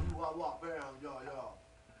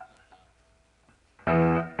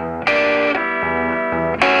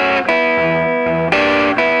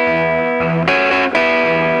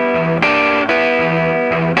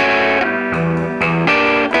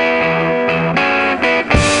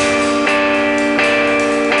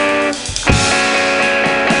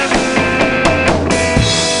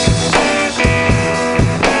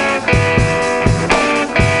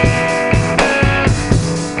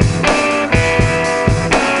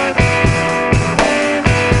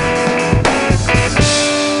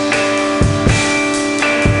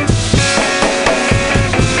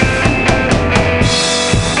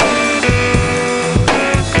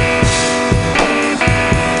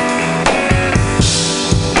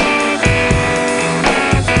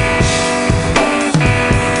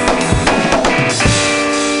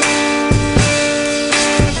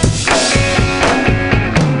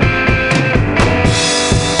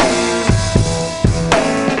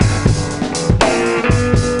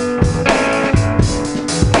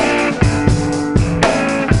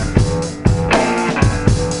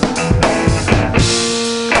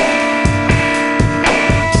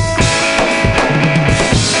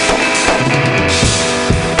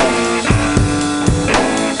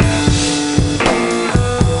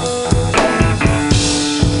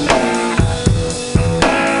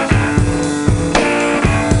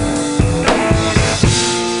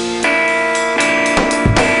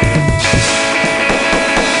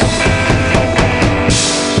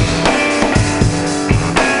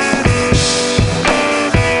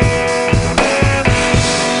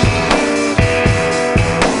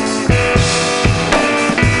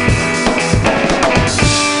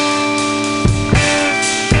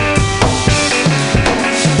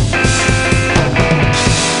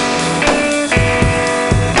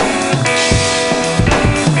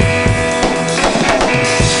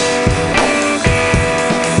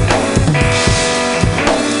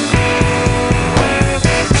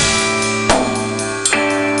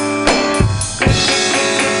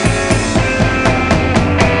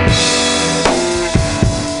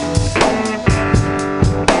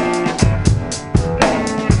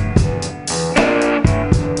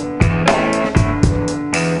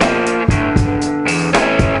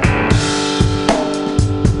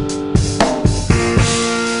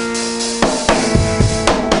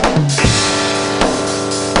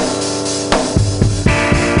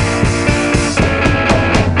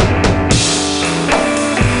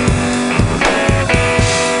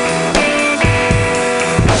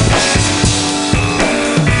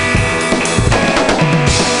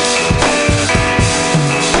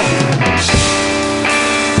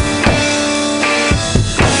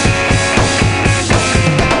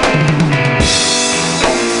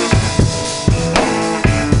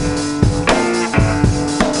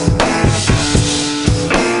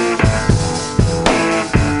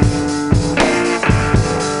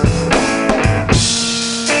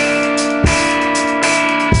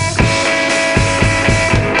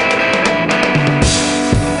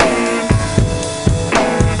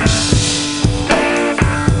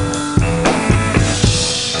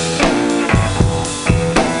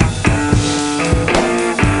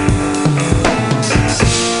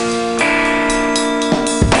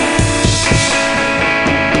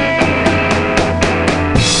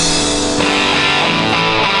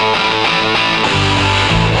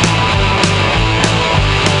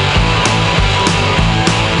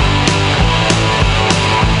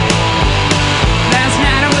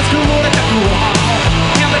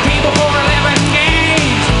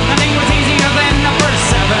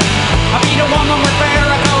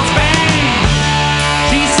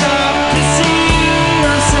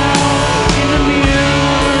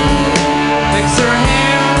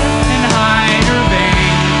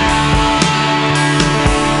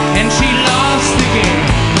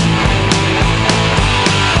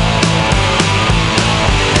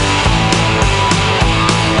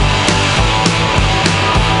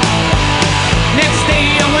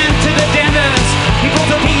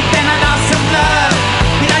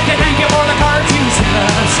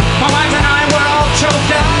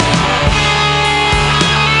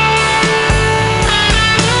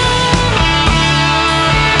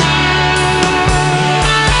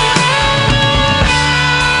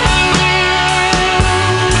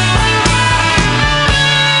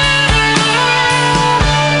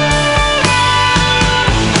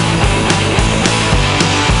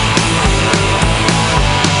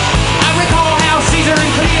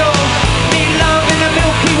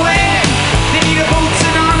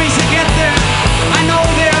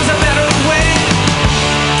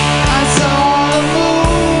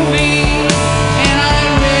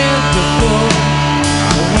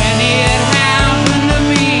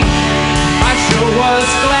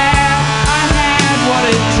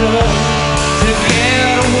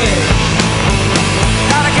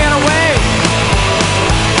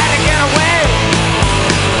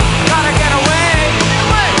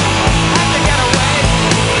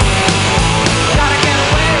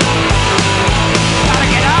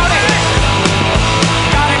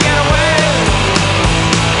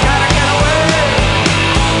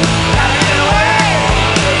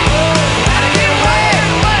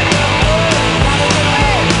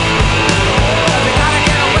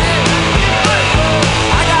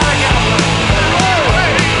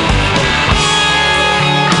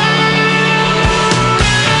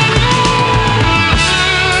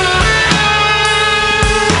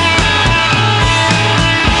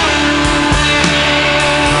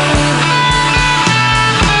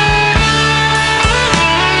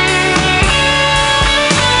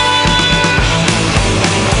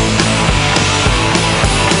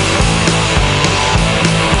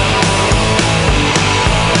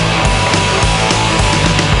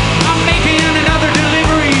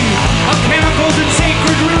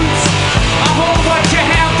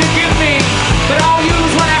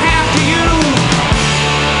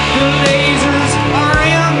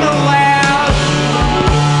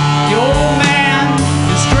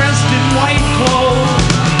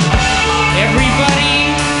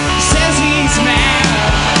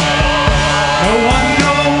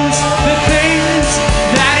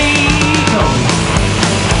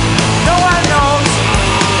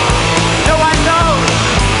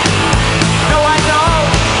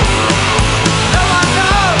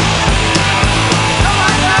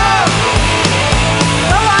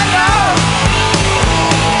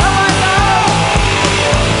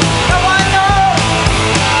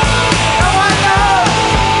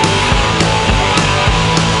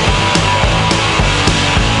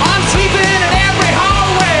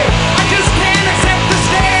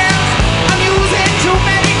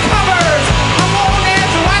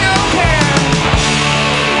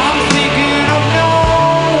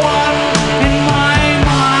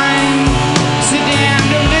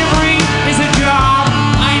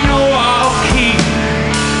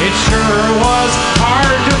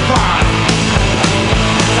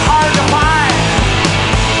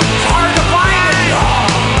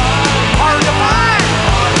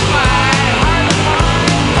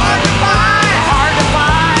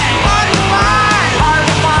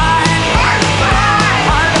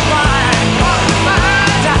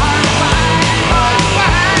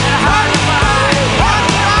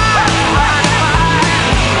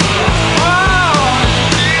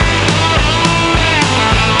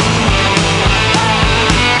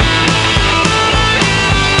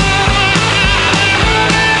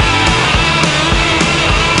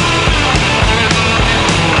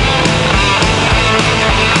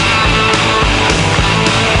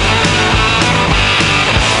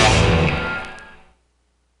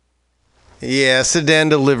 Yeah, sedan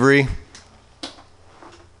delivery.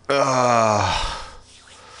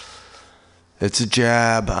 It's a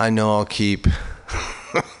jab I know I'll keep.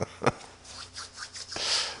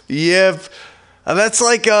 Yep. That's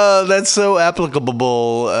like, that's so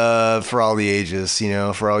applicable for all the ages, you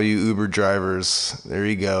know, for all you Uber drivers. There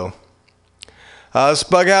you go. It's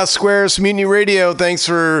BughouseSquare, it's Mutiny Radio. Thanks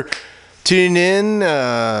for tuning in,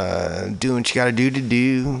 doing what you gotta do to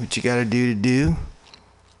do what you gotta do to do.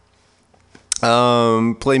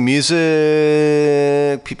 Play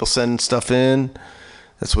music, people sending stuff in.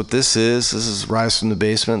 That's what this is. This is Rise from the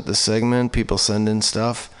Basement, this segment. People send in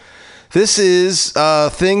stuff. This is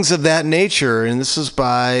Things of That Nature, and this is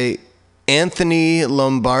by Anthony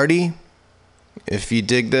Lombardi. If you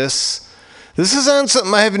dig this. This is on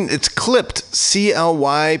something I haven't, it's Clipped,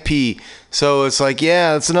 C-L-Y-P. So it's like,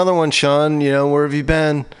 yeah, it's another one, Sean. You know, where have you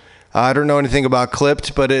been? I don't know anything about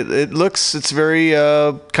Clipped, but it looks, it's very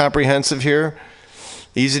comprehensive here.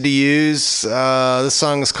 Easy to use. This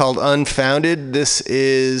song is called Unfounded. This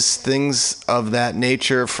is Things of That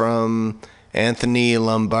Nature from Anthony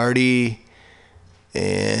Lombardi.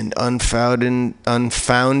 And Unfounded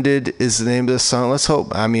is the name of this song. Let's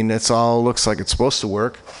hope. I mean, it's all looks like it's supposed to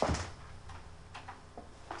work.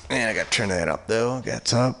 Man, I got to turn that up, though.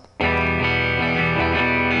 That's up.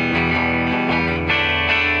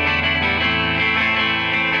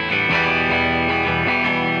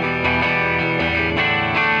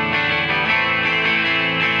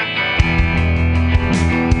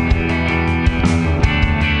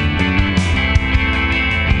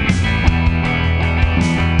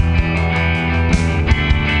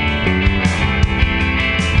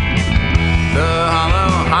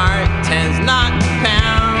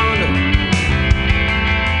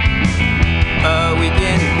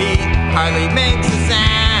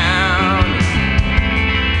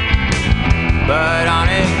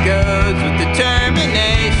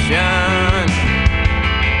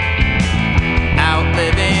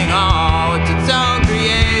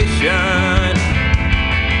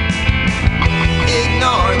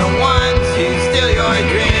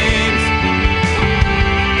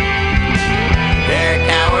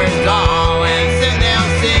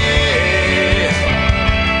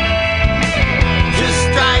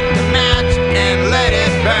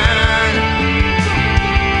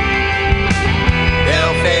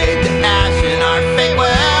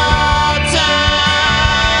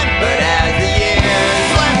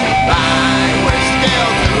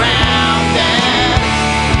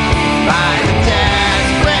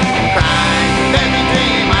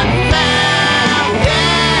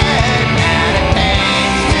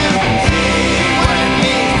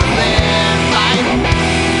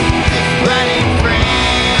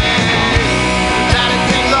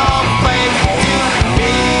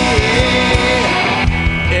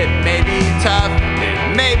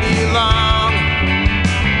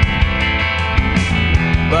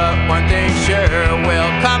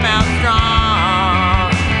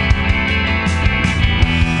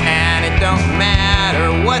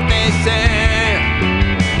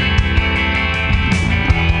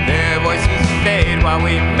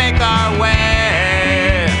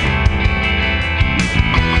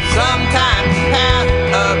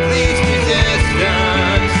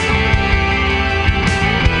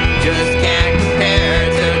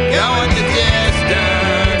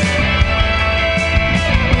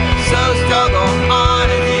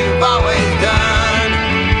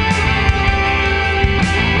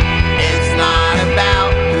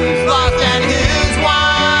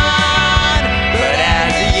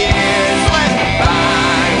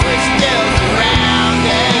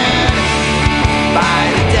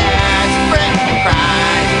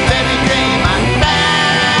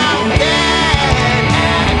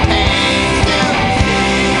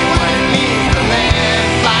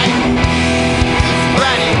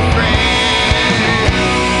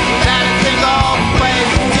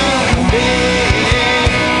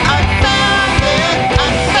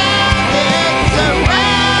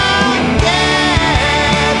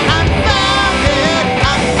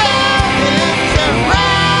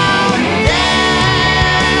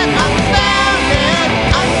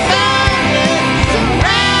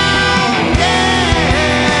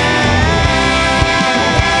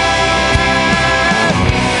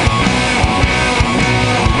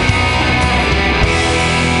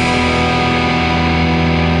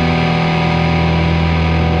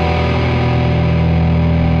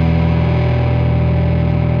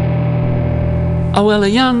 Oh, well, a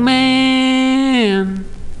young man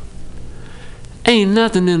ain't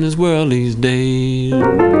nothing in this world these days.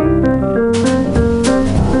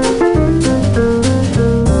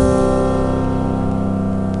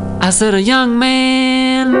 I said a young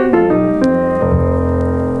man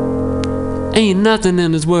ain't nothing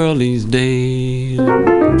in this world these days.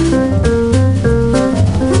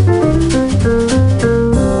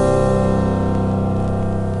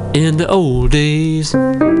 In the old days,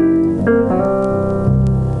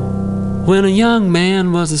 when a young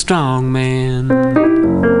man was a strong man,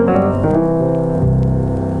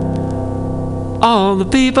 all the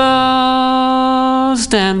people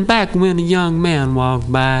stand back when a young man walked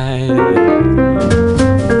by.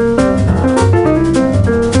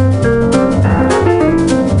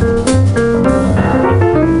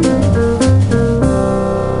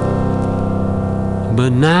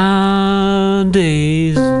 But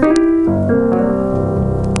nowadays,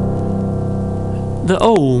 the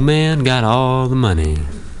old man got all the money,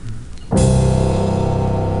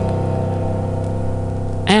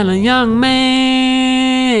 and a young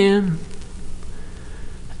man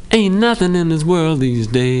ain't nothing in this world these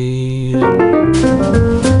days.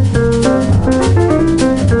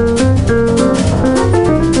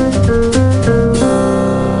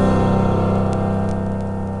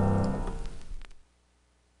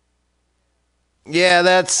 Yeah,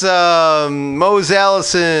 that's Mose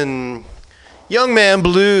Allison, Young Man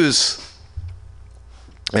Blues.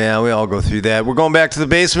 Yeah, we all go through that. We're going back to the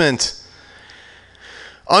basement.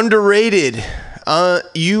 Underrated.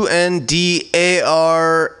 UNDARATED.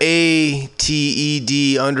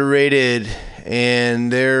 Underrated.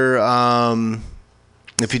 And they're,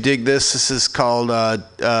 if you dig this, this is called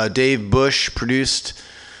Dave Bush, produced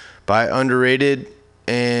by Underrated,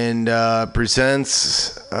 and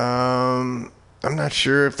presents, I'm not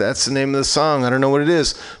sure if that's the name of the song. I don't know what it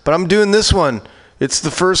is. But I'm doing this one. It's the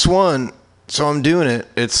first one, so I'm doing it.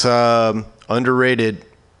 It's Underrated.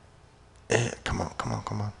 Come on.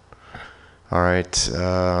 All right.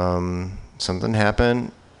 Something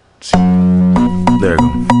happened. There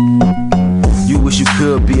you go. You wish you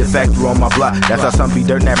could be a factor on my block. That's how some be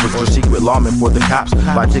dirt nappers or secret lawmen for the cops.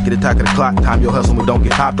 Buy a ticket at the top of the clock. Time your hustle, but don't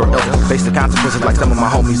get hopped or else face the consequences like some of my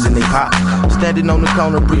homies in they pop. Standing on the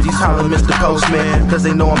corner, breezy's hollering Mr. Postman. Cause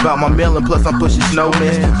they know I'm about my mail and plus I'm pushing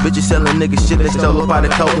snowman. Bitches selling niggas shit they stole up out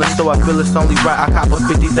of Copeland. So I feel it's only right I cop a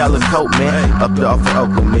 $50 coat, man. Up there off of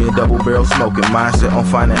Oakland, me and double barrel smoking. Mindset on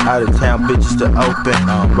finding out of town bitches to open.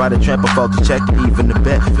 Ride a tramp before to check even the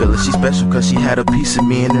bet. Feel she special cause she had a piece of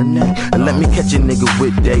me in her neck. And let me catch a nigga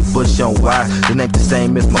with Dave Bush on wide. The name the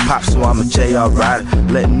same as my pop, so I'm a JR rider.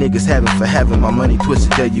 Letting niggas have it for having my money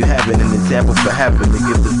twisted. There you have it, an example for having to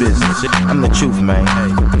give the business. I'm the truth, man.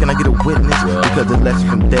 Can I get a witness? Because the lesson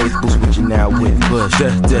from Dave Bush, what you now with Bush.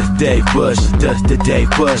 The Dave Bush, the Dave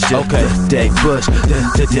Bush, okay. Dave Bush,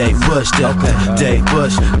 the Dave Bush, okay. Dave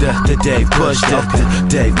Bush, the Dave Bush, okay.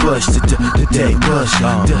 Dave Bush, the Dave Bush,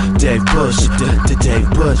 the Dave Bush, the Dave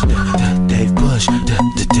Bush, the Dave Bush,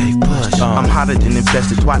 the Dave Bush. I'm hotter than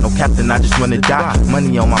invested twat, no captain, I just wanna die.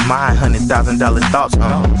 Money on my mind, $100,000 thoughts,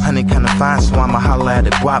 honey kinda fine, so I'ma holla at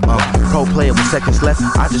a guap, pro player with seconds left,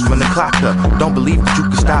 I just run the clock up. Don't believe that you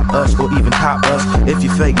can stop us or even top us. If you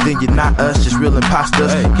fake, then you're not us, just real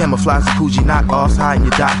imposters. Camouflage and Coogee knockoffs, hiding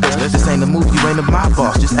your doctors. This ain't a movie, you ain't a mob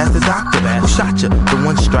boss, just ask the doctor. Who shot you? The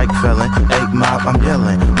one strike felon, 8 mob, I'm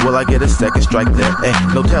yelling. Will I get a second strike there?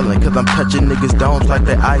 Ain't no telling, cause I'm touching niggas' domes like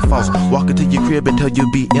their iPhones. Walk into your crib until you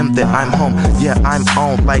BM that I'm home. Yeah, I'm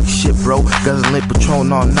on like shit, bro. Guzzling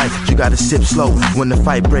Patron all night, you gotta sip slow. When the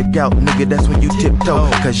fight break out, nigga, that's when you tiptoe.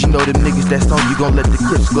 Cause you know them niggas that's on, you gon' let the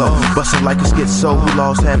clips glow. Bustin' like a schizo, who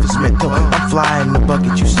lost half his mental. I'm flying the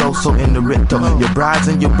bucket, you so in the rento. Your brides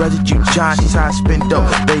and your brothers, you John, she's high spin dough.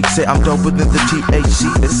 They say I'm doper than the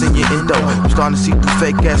THC that's in your endo. I'm starting to see through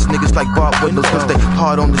fake ass niggas like bar windows. Cause they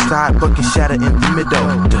hard on the side, but can shatter in the middle.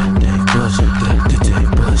 The Dave Bush, the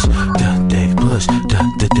Dave Bush, the Dave Bush,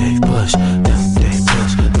 the Dave Bush, the Dave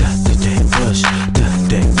Bush, the Dave Bush, the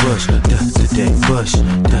Dave Bush, the Dave Bush, the Dave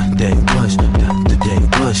Bush, the Dave Bush, the Dave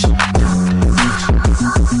Bush.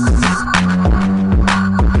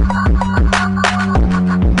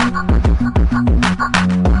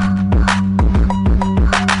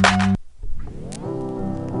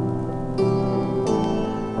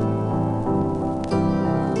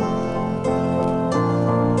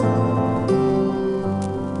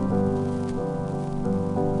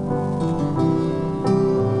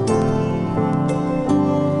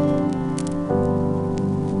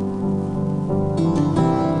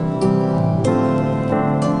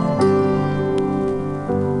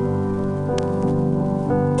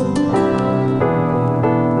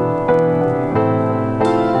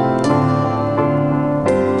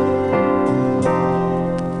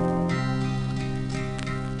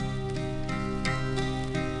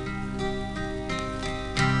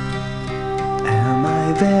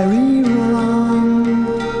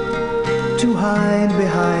 hide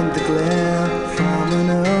behind the glare from an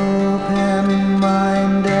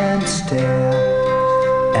open-minded stare.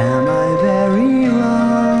 Am I very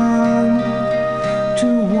wrong to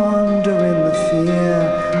wander in the fear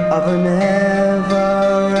of a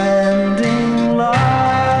never-ending life?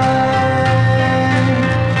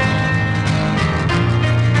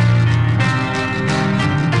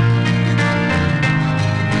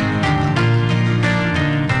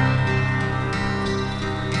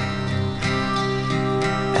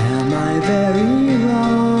 Am I very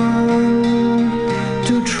wrong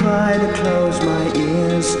to try to close my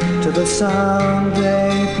ears to the sound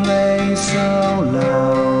they play so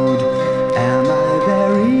loud? Am I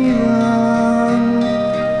very wrong?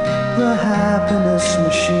 The happiness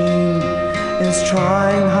machine is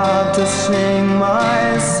trying hard to sing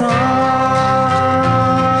my song.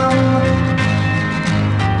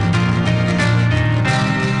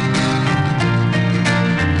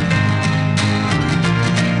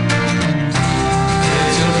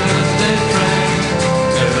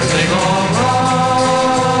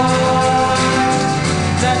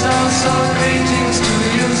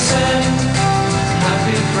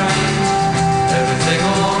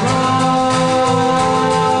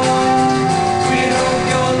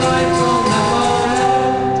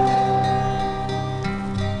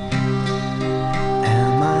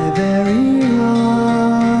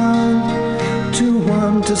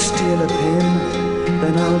 To steal a pin,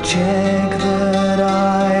 then I'll check that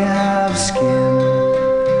I have skin.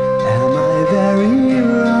 Am I very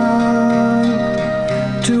wrong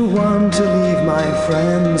to want to leave my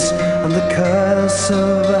friends and the curse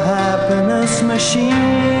of a happiness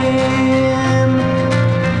machine?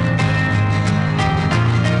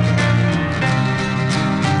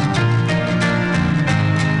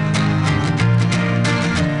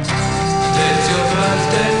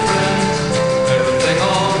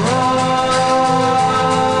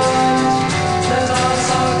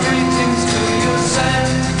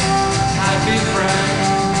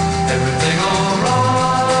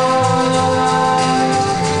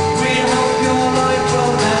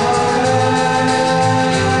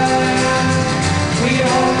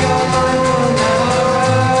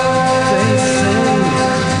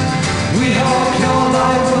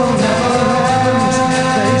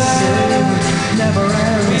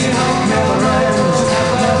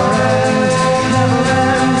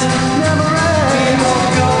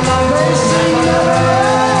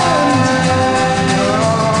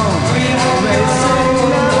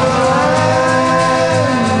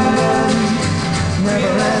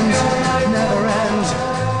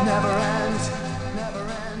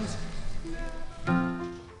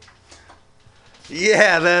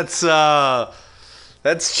 Yeah,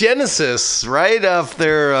 that's Genesis, right? Off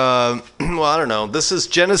their, well, I don't know. This is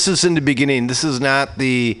Genesis in the beginning. This is not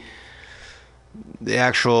the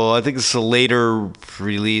actual, I think it's a later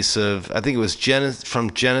release of, I think it was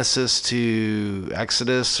from Genesis to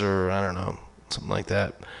Exodus, or I don't know, something like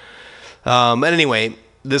that. And anyway,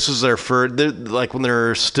 this was their first, like when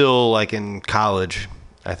they're still like in college,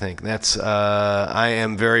 I think. That's I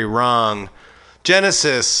Am Very Wrong.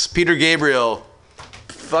 Genesis, Peter Gabriel.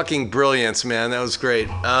 Fucking brilliance, man. That was great.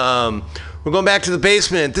 We're going back to the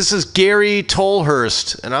basement. This is Gary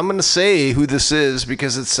Tolhurst, and I'm going to say who this is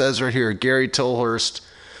because it says right here, Gary Tolhurst,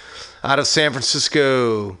 out of San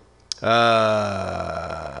Francisco.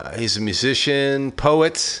 He's a musician,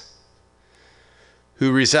 poet,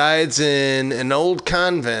 who resides in an old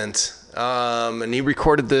convent, and he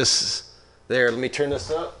recorded this there. Let me turn this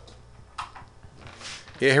up.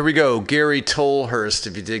 Yeah, here we go. Gary Tolhurst,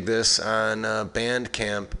 if you dig this, on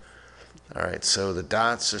Bandcamp. All right, so the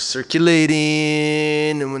dots are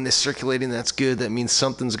circulating, and when they're circulating, that's good. That means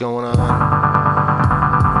something's going on.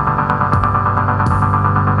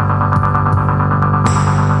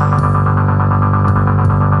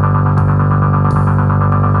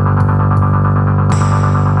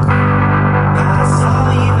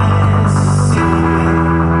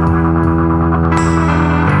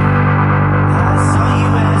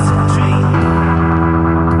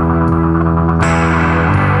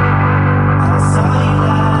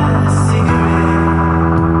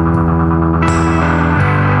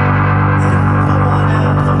 And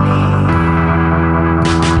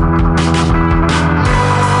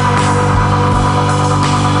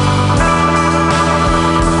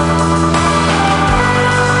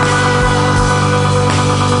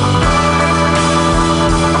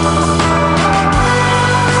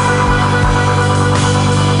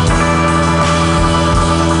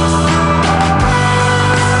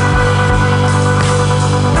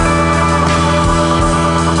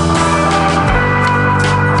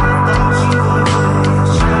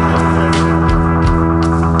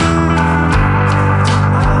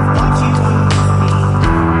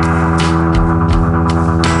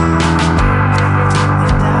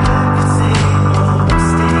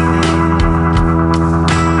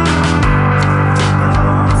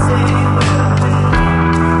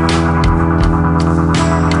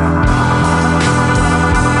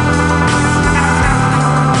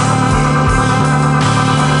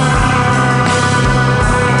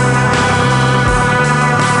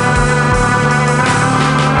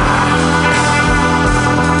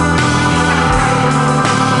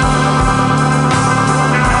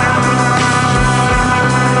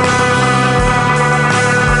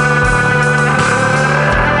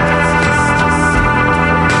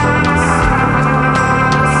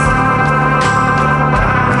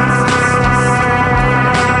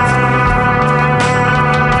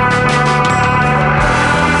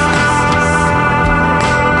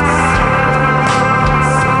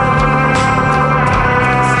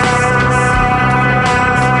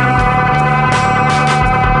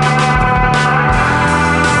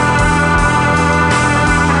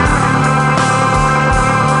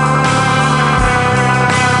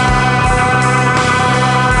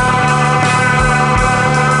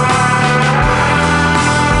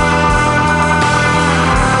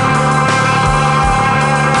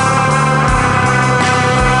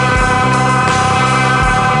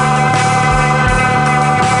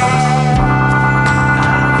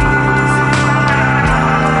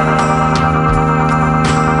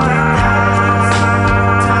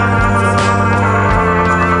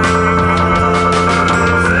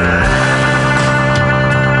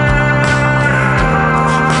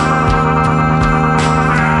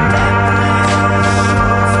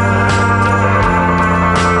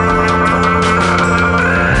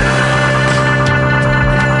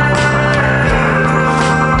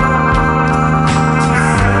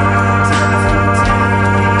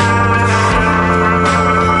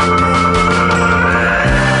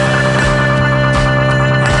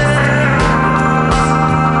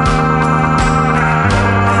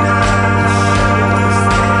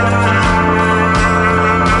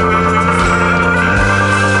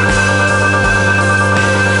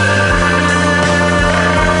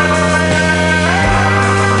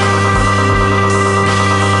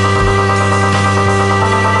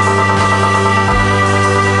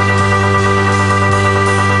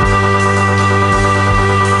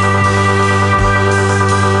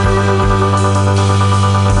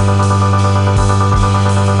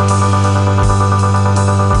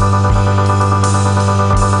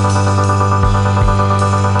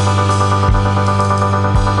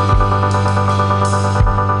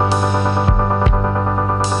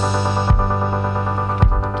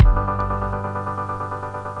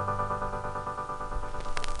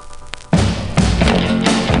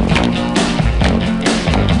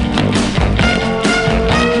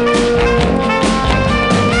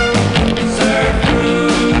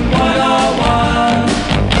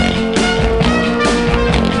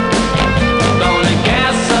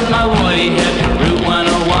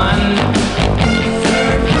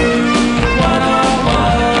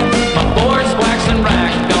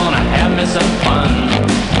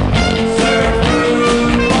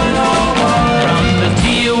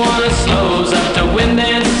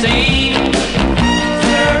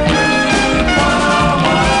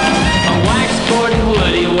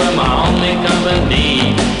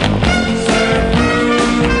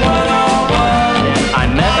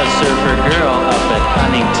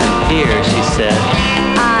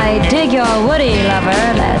dig your woody, lover.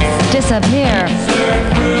 Let's disappear.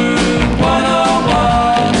 Surf Route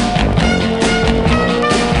 101.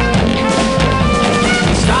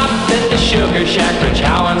 Stopped at the Sugar Shack for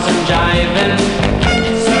chowing some jiving.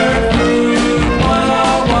 Surf Route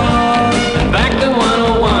 101. Back to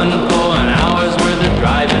 101 for an hour's worth of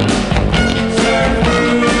driving. Surf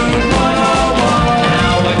Route 101.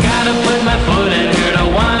 Now I gotta put my foot in here, don't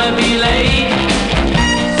wanna be late.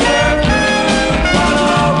 Surf Route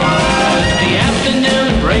 101. The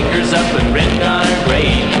afternoon breakers up with red Connor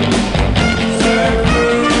grade. Surf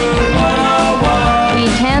Route 101. We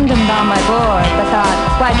tandemed on my board, but thought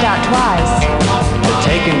wiped out twice. But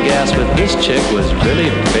taking gas with this chick was really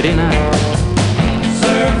pretty nice.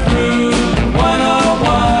 Surf Route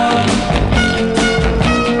 101.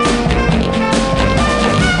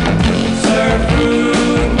 Surf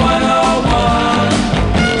Route 101.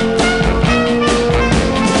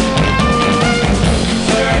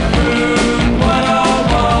 Surf Route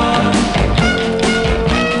 101.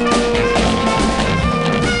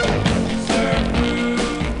 Surf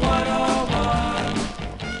Route 101.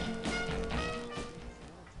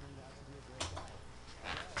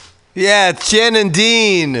 Yeah, it's Jen and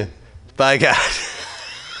Dean. By God.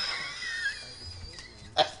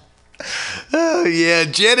 Oh, yeah,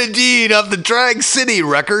 Jen and Dean off the Drag City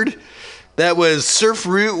record. That was Surf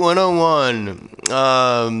Route 101.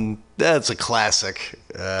 That's a classic.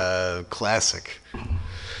 Classic.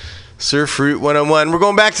 Surf Route 101. We're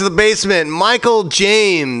going back to the basement. Michael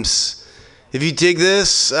James. If you dig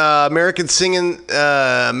this, American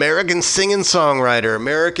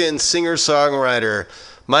singer-songwriter.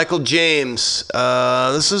 Michael James.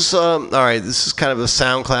 This is all right. This is kind of a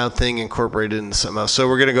SoundCloud thing incorporated into something else. So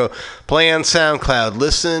we're gonna go play on SoundCloud.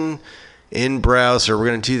 Listen in browser. We're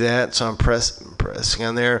gonna do that. So I'm pressing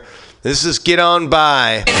on there. This is "Get On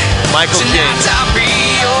By," Michael James. I'll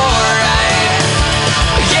be alright.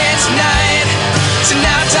 Yeah, tonight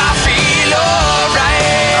I feel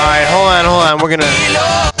alright. All right, hold on. We're gonna.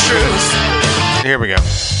 Truth. Here we go.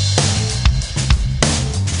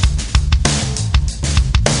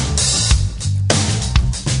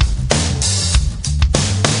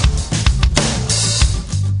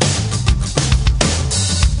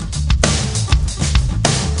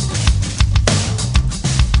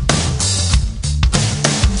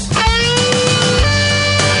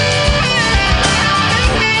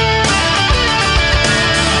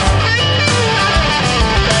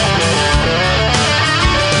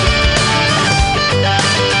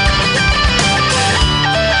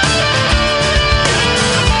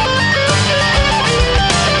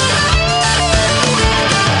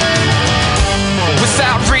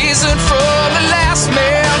 Without reason from the last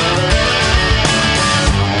man,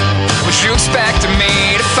 what you expected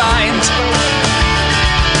me to find?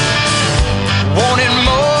 Wanting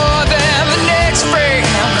more than the next friend.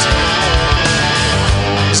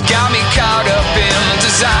 It's got me caught up in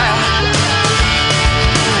desire.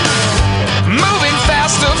 Moving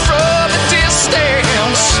faster from the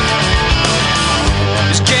distance.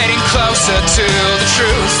 It's getting closer to the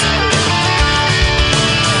truth.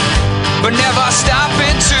 But never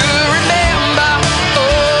stopping to remember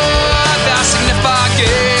the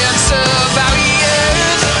significance of our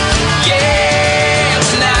years. Yeah,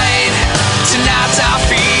 tonight I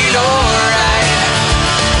feel alright.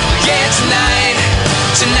 Yeah, tonight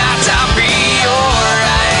I'll be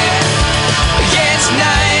alright. Yeah,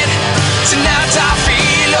 tonight I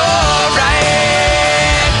feel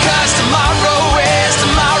alright. 'Cause tomorrow is.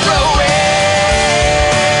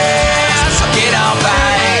 So get on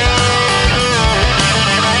by.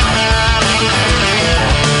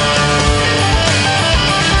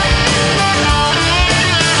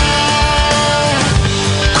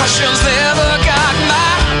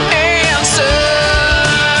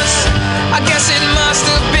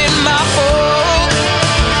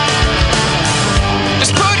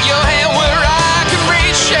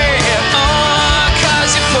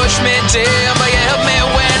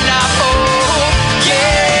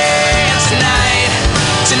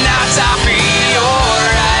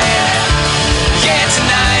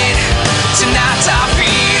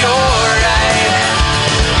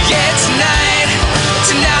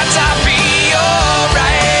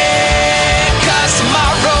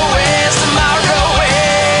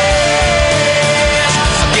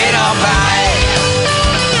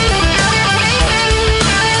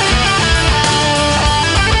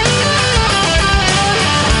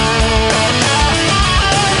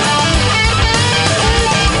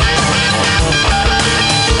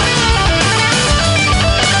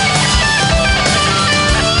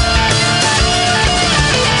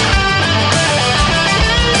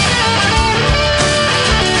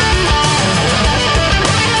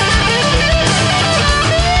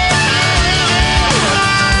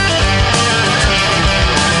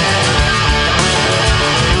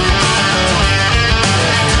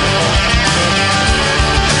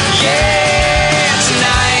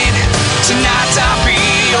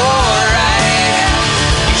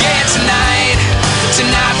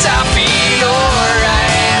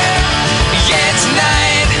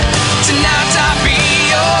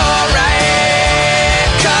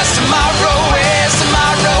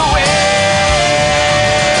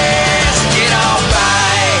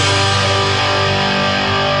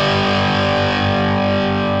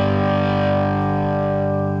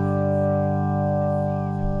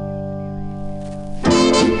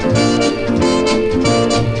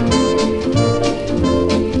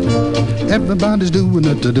 Everybody's doing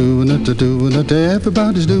it, doing it, doing it.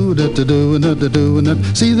 Everybody's doing it, doing it, doing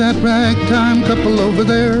it. See that ragtime couple over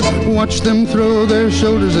there? Watch them throw their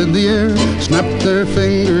shoulders in the air. Snap their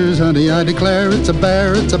fingers, honey, I declare it's a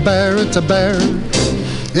bear, it's a bear, it's a bear.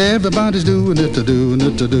 Everybody's doing it, doing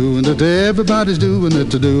it, doing it. Everybody's doing it,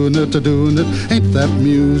 doing it, doing it. Ain't that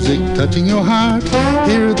music touching your heart?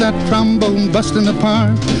 Hear that trombone busting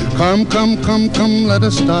apart. Come, come, come, come, let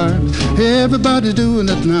us start. Everybody's doing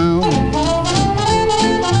it now.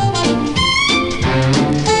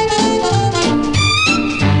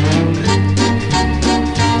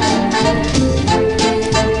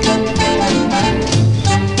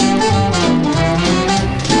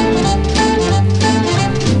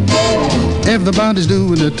 Everybody's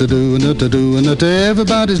doing it, doing it, doing it.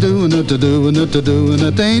 Everybody's doing it, doing it, doing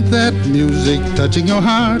it. Ain't that music touching your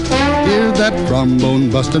heart? Hear that trombone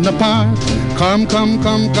busting apart. Come, come,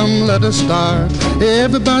 come, come, let us start.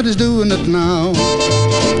 Everybody's doing it now.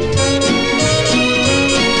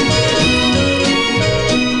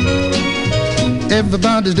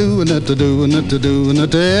 Everybody's doing it, doing it, doing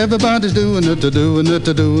it. Everybody's doing it, doing it,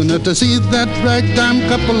 doing it. See that ragtime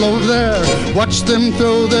couple over there? Watch them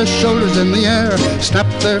throw their shoulders in the air. Snap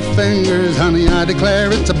their fingers, honey, I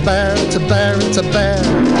declare it's a bear, it's a bear, it's a bear.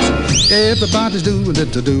 Everybody's doing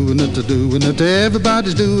it, doing it, doing it.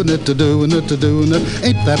 Everybody's doing it, doing it, doing it.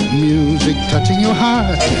 Ain't that music touching your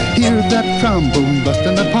heart? Hear that trombone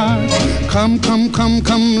busting apart. Come, come, come,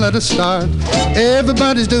 come, let us start.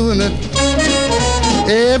 Everybody's doing it.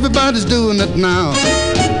 Everybody's doing it now.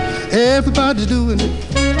 Everybody's doing it.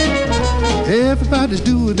 Everybody's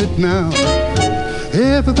doing it now.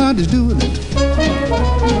 Everybody's doing it.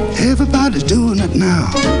 Everybody's doing it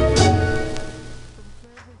now.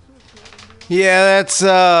 Yeah,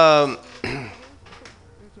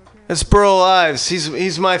 that's Burl Ives.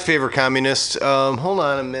 He's my favorite communist. Hold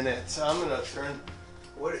on a minute. I'm gonna turn.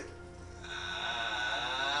 What?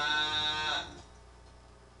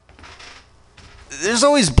 There's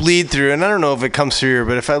always bleed through, and I don't know if it comes through here,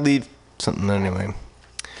 but if I leave something anyway.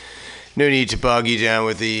 No need to bog you down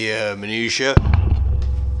with the minutia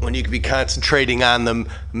when you could be concentrating on the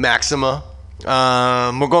maxima.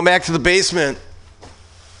 We're going back to the basement.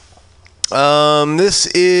 This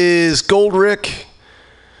is Goldrick.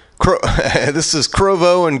 This is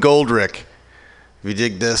Crovo and Goldrick. If you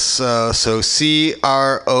dig this, so Crovo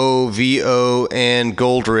and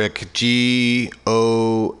Goldrick,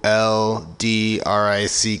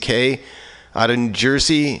 Goldrick, out of New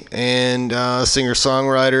Jersey, and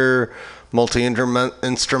singer-songwriter,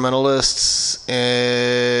 multi-instrumentalist,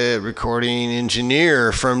 recording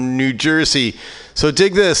engineer from New Jersey. So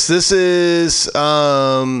dig this. This is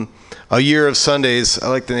A Year of Sundays. I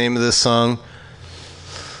like the name of this song.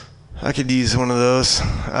 I could use one of those.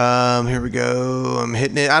 Here we go. I'm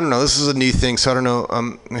hitting it. I don't know. This is a new thing, so I don't know.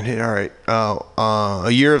 I'm gonna hit. All right. A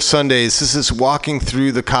Year of Sundays. This is walking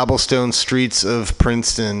through the cobblestone streets of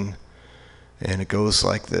Princeton, and it goes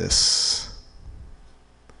like this.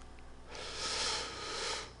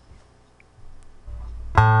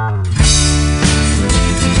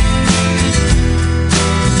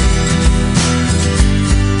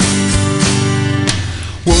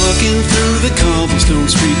 Walking through the cobblestone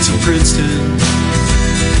streets of Princeton,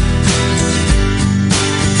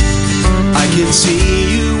 I can see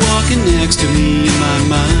you walking next to me in my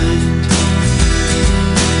mind.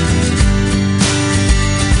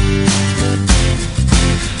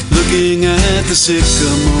 Looking at the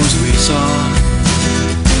sycamores we saw,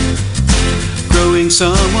 growing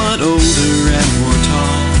somewhat older and more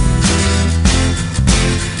tall,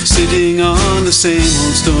 sitting on the same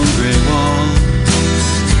old stone gray wall.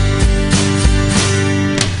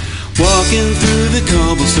 Walking through the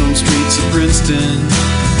cobblestone streets of Princeton,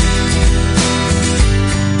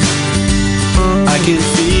 I can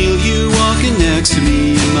feel you walking next to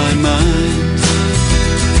me in my mind.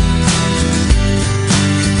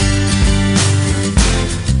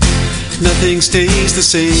 Nothing stays the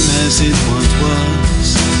same as it once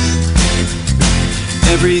was.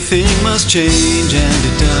 Everything must change, and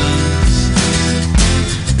it does.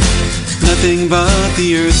 Nothing but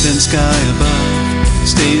the earth and sky above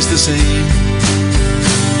stays the same.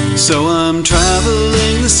 So I'm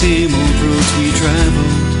traveling the same old roads we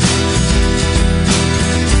traveled,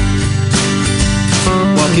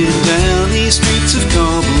 walking down these streets of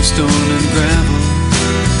cobblestone and gravel.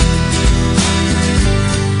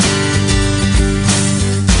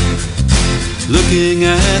 Looking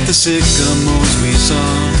at the sycamores we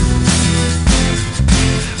saw,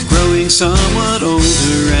 growing somewhat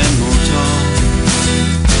older and more tall,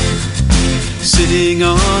 sitting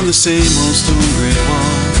on the same old stone gray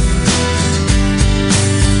wall,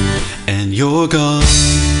 and you're gone.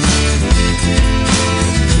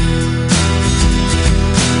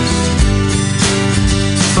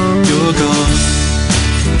 You're gone.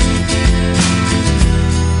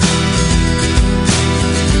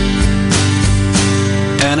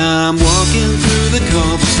 And I'm walking through the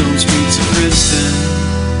cobblestone streets of Princeton.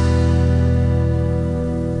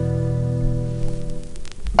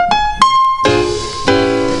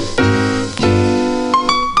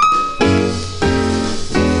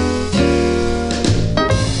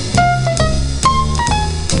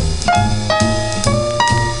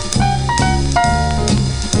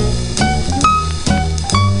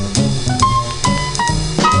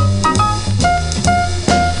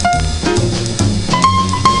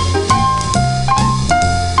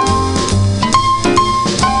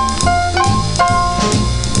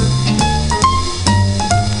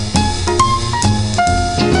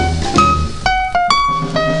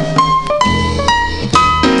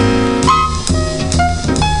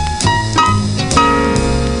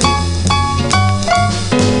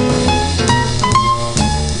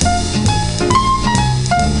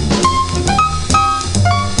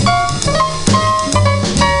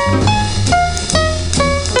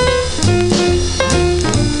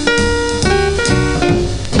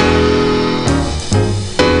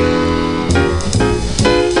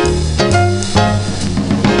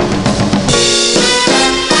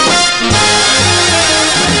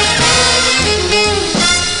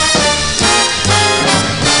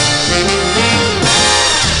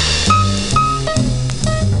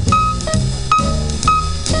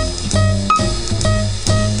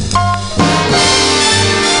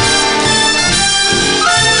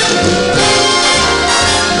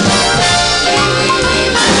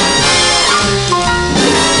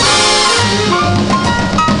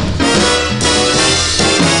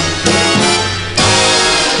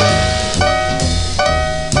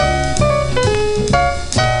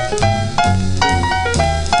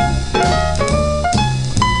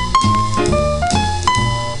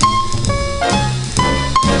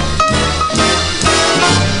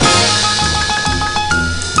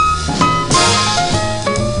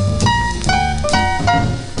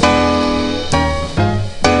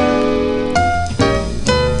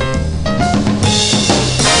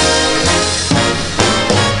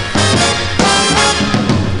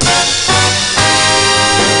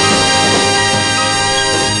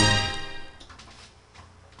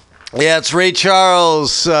 Yeah, it's Ray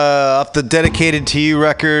Charles off the Dedicated to You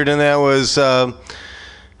record, and that was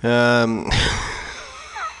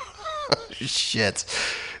shit.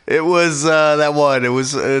 It was that one.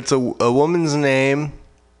 It's a woman's name,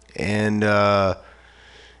 and yeah,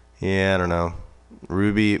 I don't know.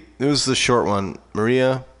 Ruby. It was the short one.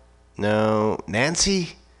 Maria. No.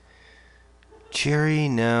 Nancy. Cherry.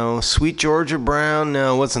 No. Sweet Georgia Brown.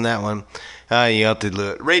 No. What's in that one? You have to do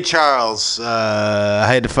it. Ray Charles. I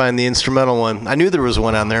had to find the instrumental one. I knew there was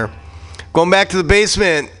one on there. Going back to the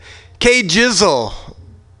basement. K Jizzle.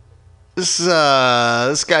 This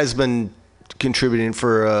guy's been contributing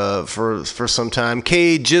for some time.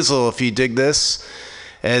 K Jizzle, if you dig this,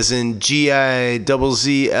 as in GIZZLE.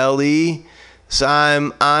 So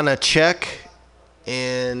I'm on a check,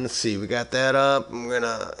 and let's see, we got that up. I'm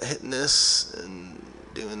gonna hit this and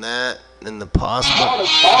doing that, and the pause button.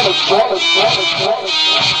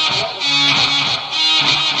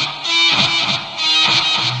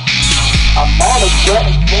 I'm on a jet,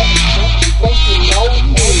 you think you know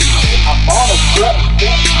me? I'm on a jet,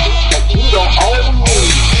 but you don't own me.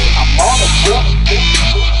 I'm on a jet,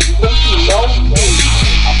 you think you know me?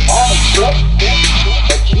 I'm on a jet,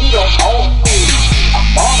 but you don't own me. I'm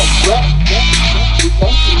on a jet, you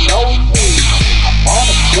think you know me? I'm on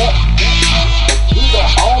a jet, but you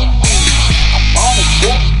don't own me. I'm on a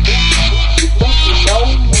jet, you think you know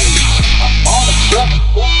me? I'm on a jet,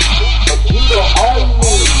 but you don't own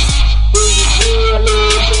me. Do you feel it?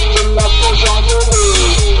 The knuckles on your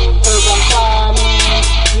head. 'Cause I'm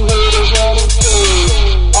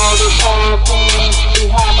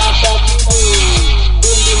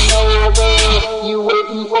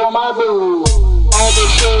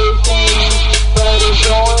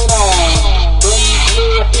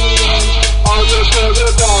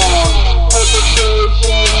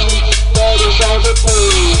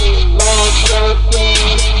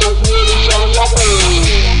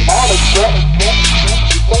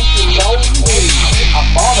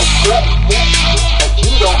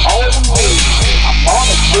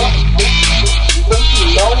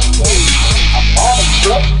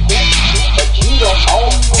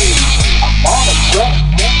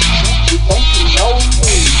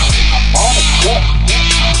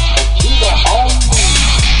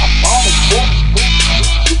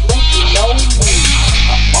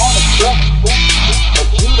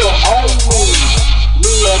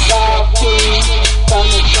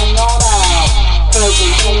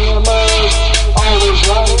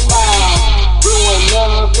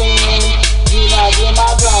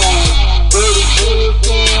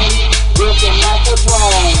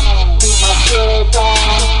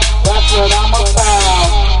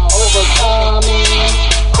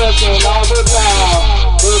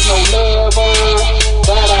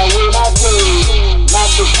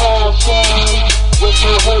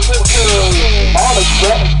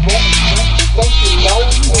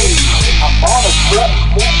trip,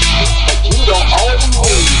 but you don't own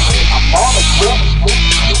me. I'm on a trip,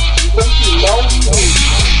 you think you know me.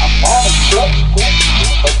 I'm on a trip,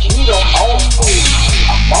 but you don't own me.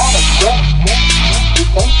 I'm on a trip, you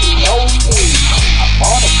think you know me. I'm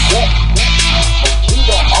on a trip, but you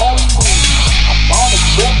don't own me. I'm on a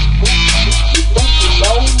trip, you think you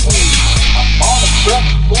know me. I'm on a trip,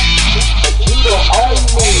 but you don't own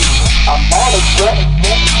me. I'm on a trip,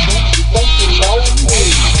 you think you know me.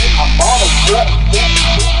 I'm on a trip,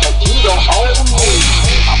 but you don't own me.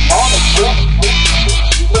 I'm on a trip,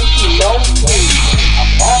 you think you know me.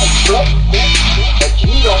 I'm on a trip, but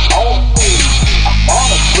you don't own me. I'm on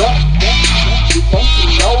a trip, you think you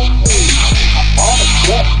know me. I'm on a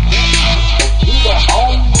trip, but you don't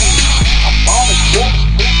own me. I'm on a trip,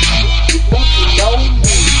 you think you know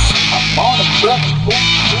me. I'm on a trip,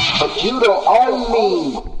 but you don't own me.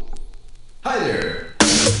 Hi there.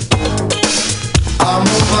 I'm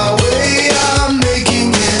on my way, I'm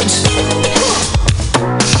making it.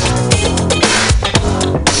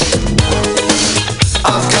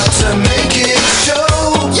 I've got to make it show,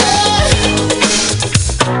 yeah.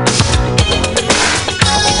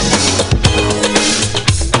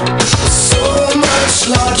 So much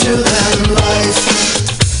larger than life.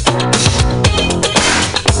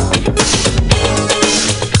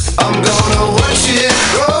 I'm gonna watch it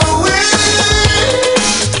grow.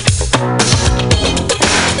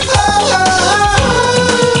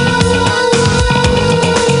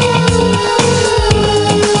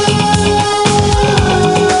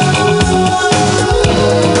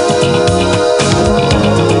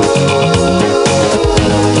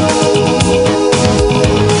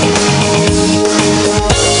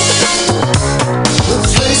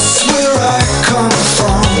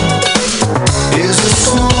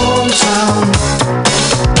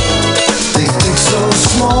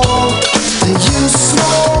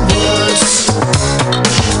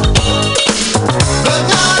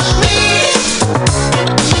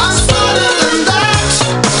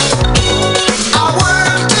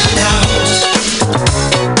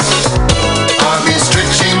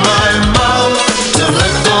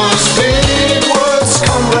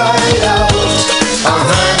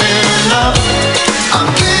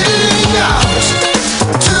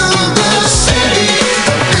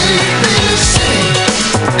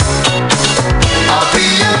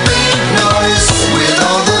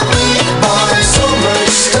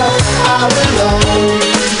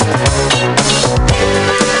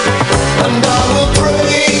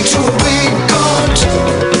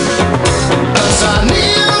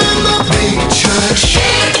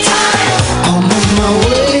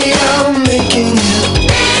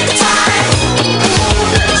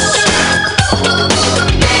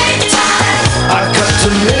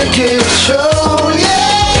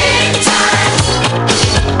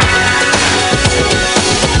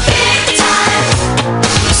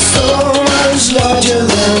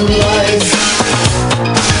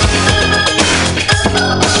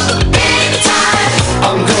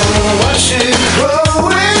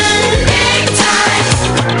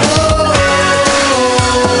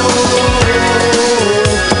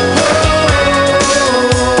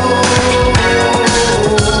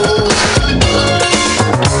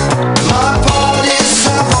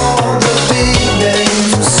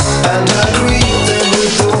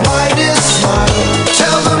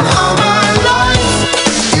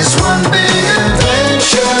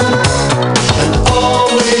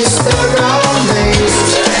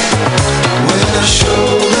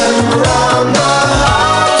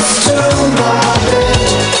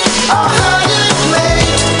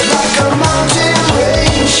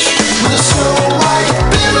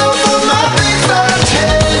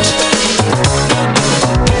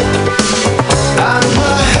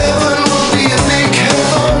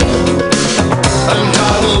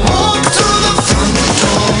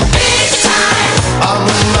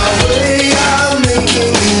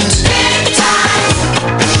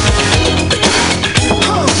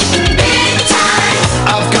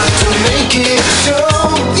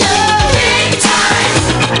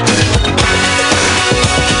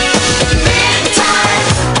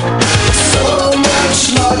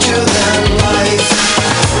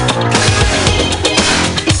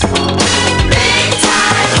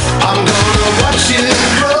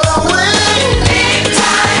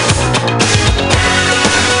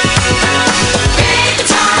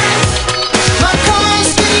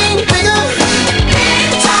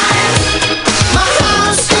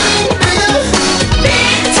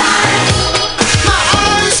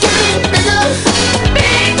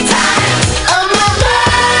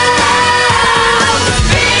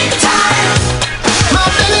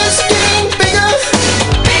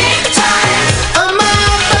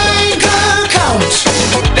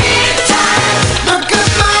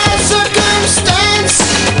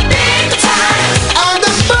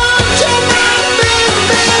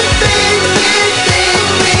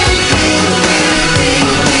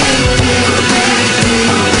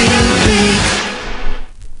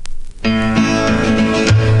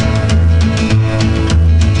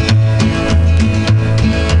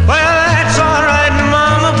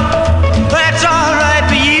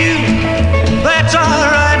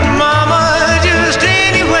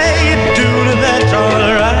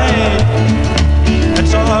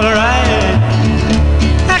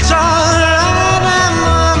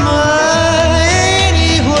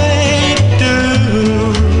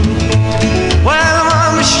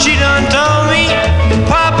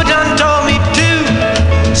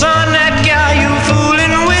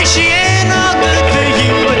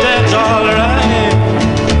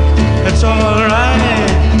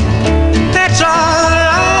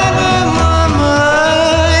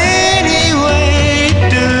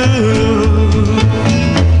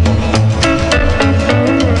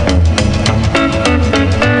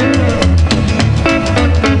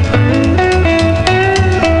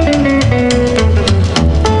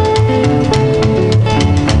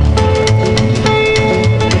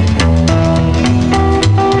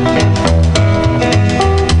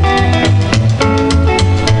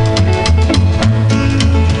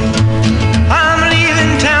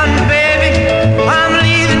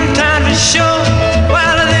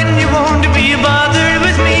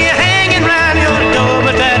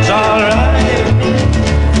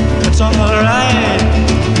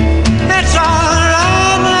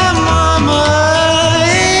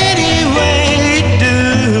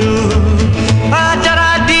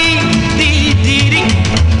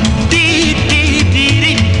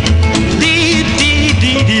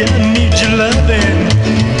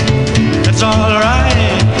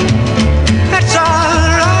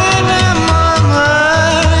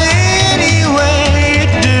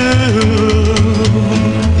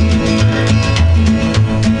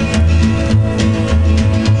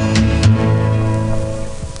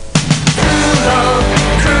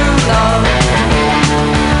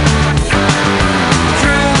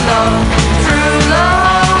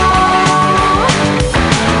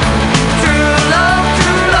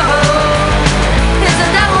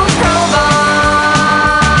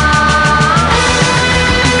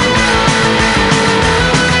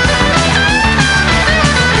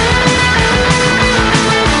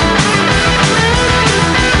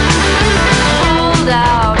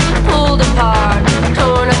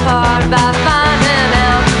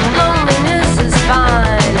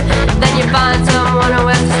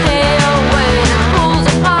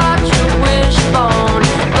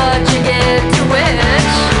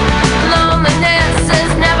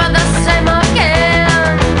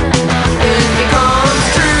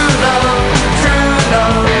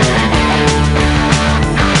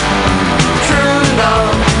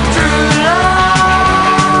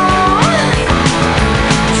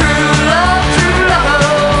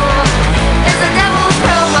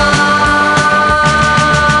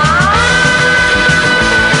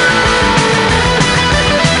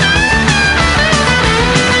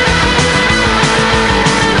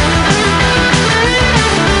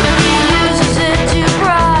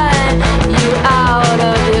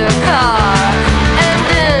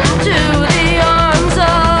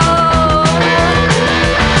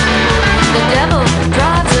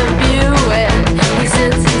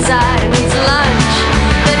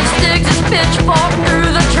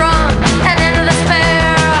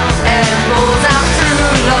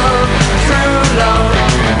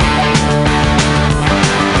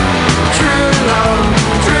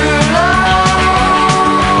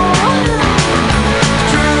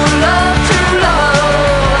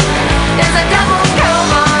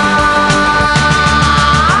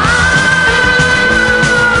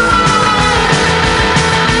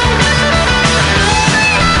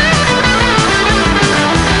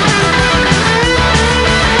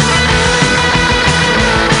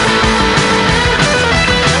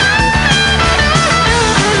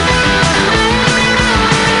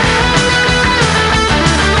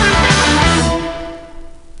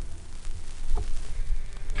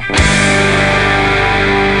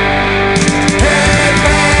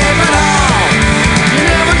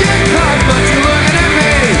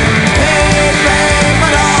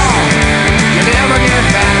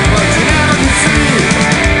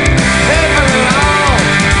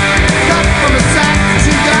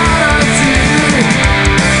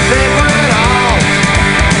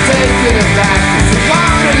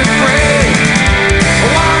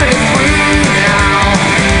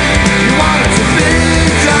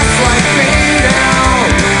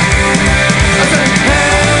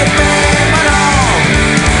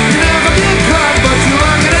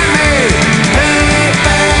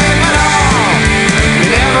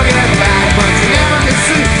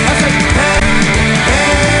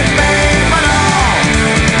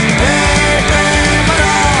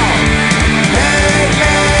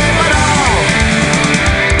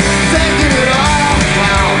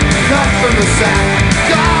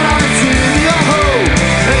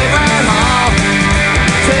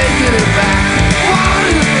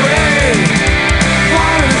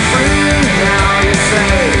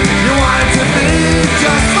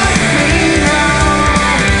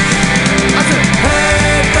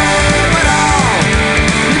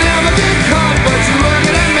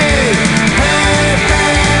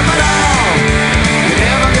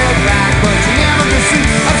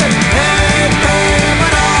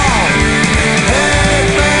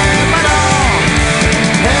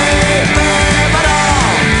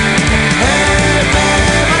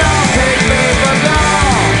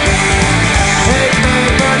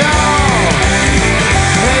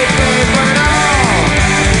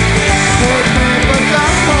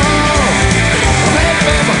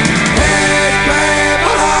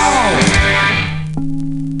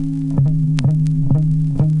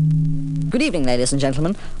 evening, ladies and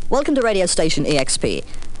gentlemen. Welcome to radio station EXP.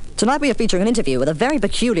 Tonight we are featuring an interview with a very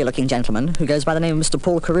peculiar-looking gentleman who goes by the name of Mr.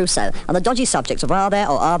 Paul Caruso on the dodgy subject of are there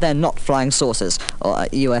or are there not flying saucers, or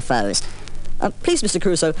UFOs. Please, Mr.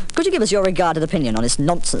 Caruso, could you give us your regarded opinion on this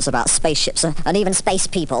nonsense about spaceships and even space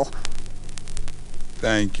people?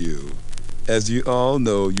 Thank you. As you all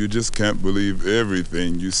know, you just can't believe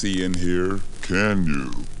everything you see and hear, can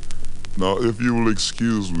you? Now, if you will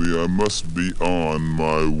excuse me, I must be on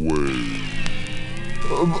my way.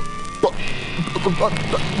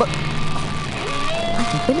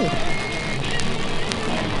 Billy.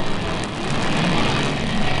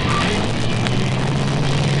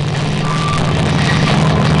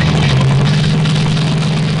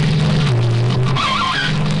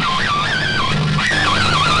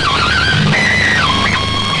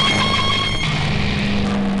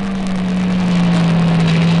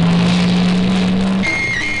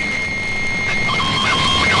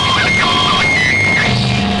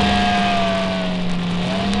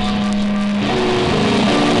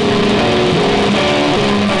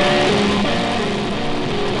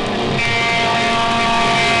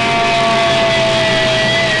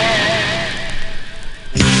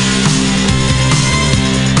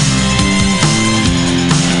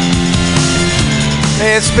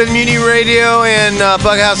 It's been MutinyRadio and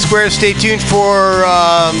BughouseSquare. Stay tuned for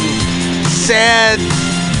sad,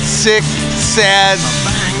 sick, sad,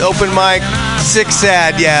 open mic, sick,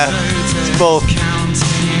 sad. Yeah, it's both.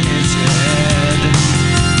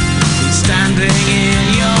 Standing in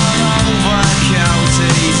your overcoat,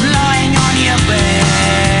 he's lying on your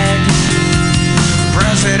bed.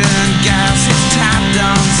 President Gas is tap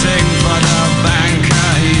dancing for the banker,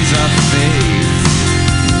 he's a thief.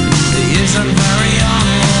 He isn't very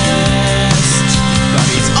honest, but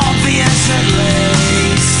he's obvious at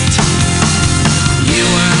least. You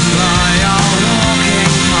and I are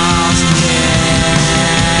walking past here.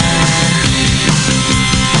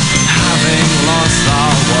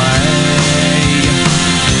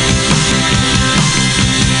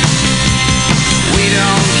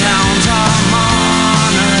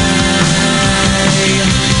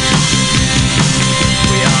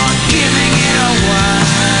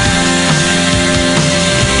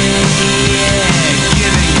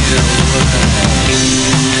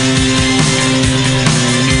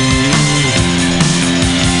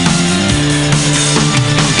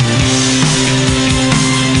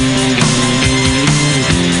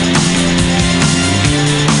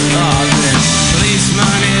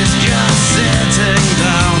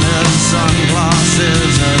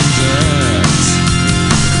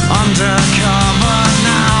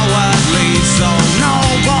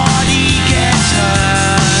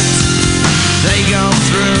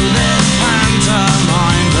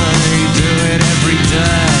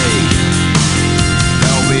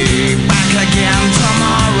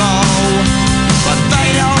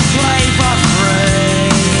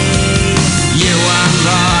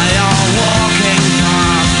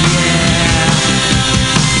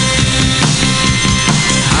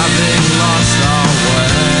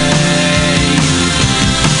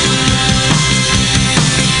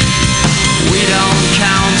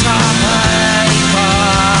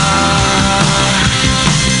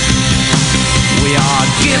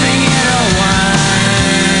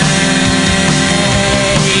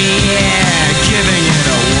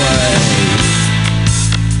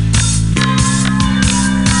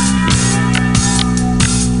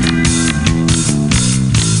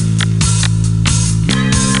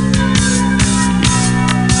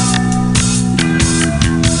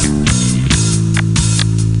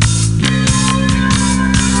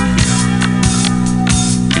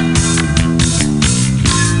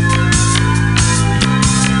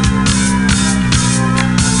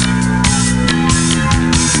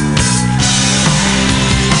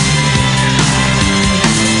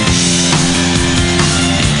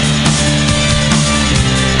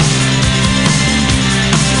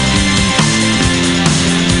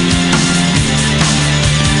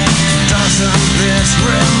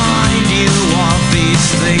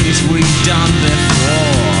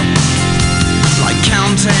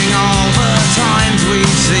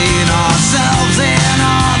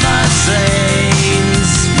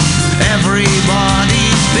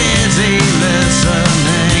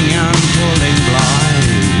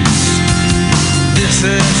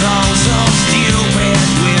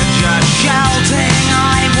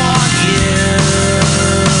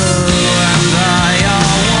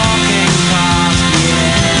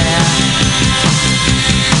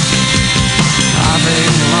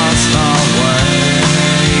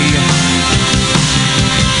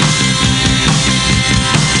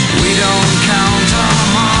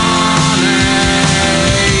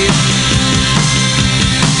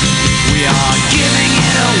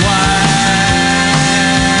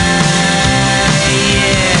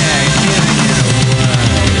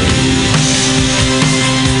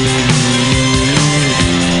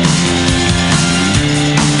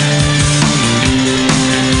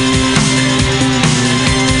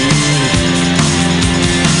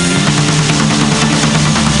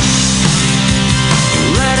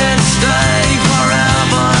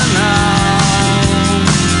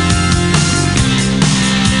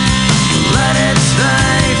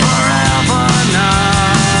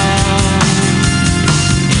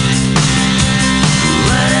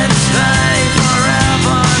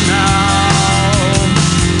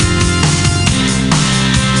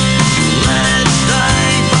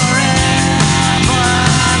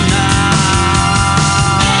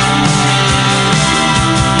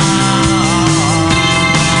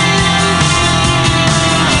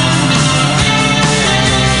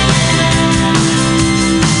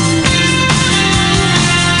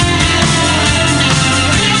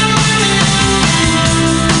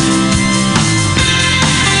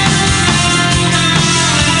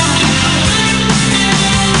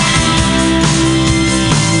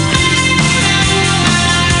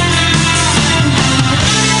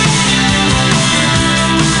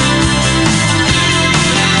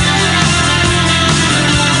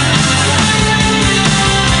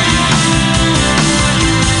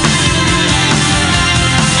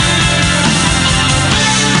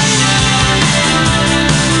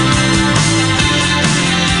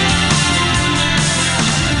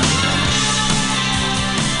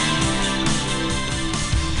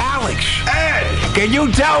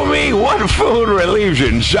 You tell me what food relieves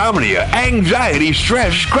insomnia, anxiety,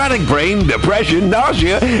 stress, chronic brain, depression,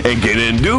 nausea, and can induce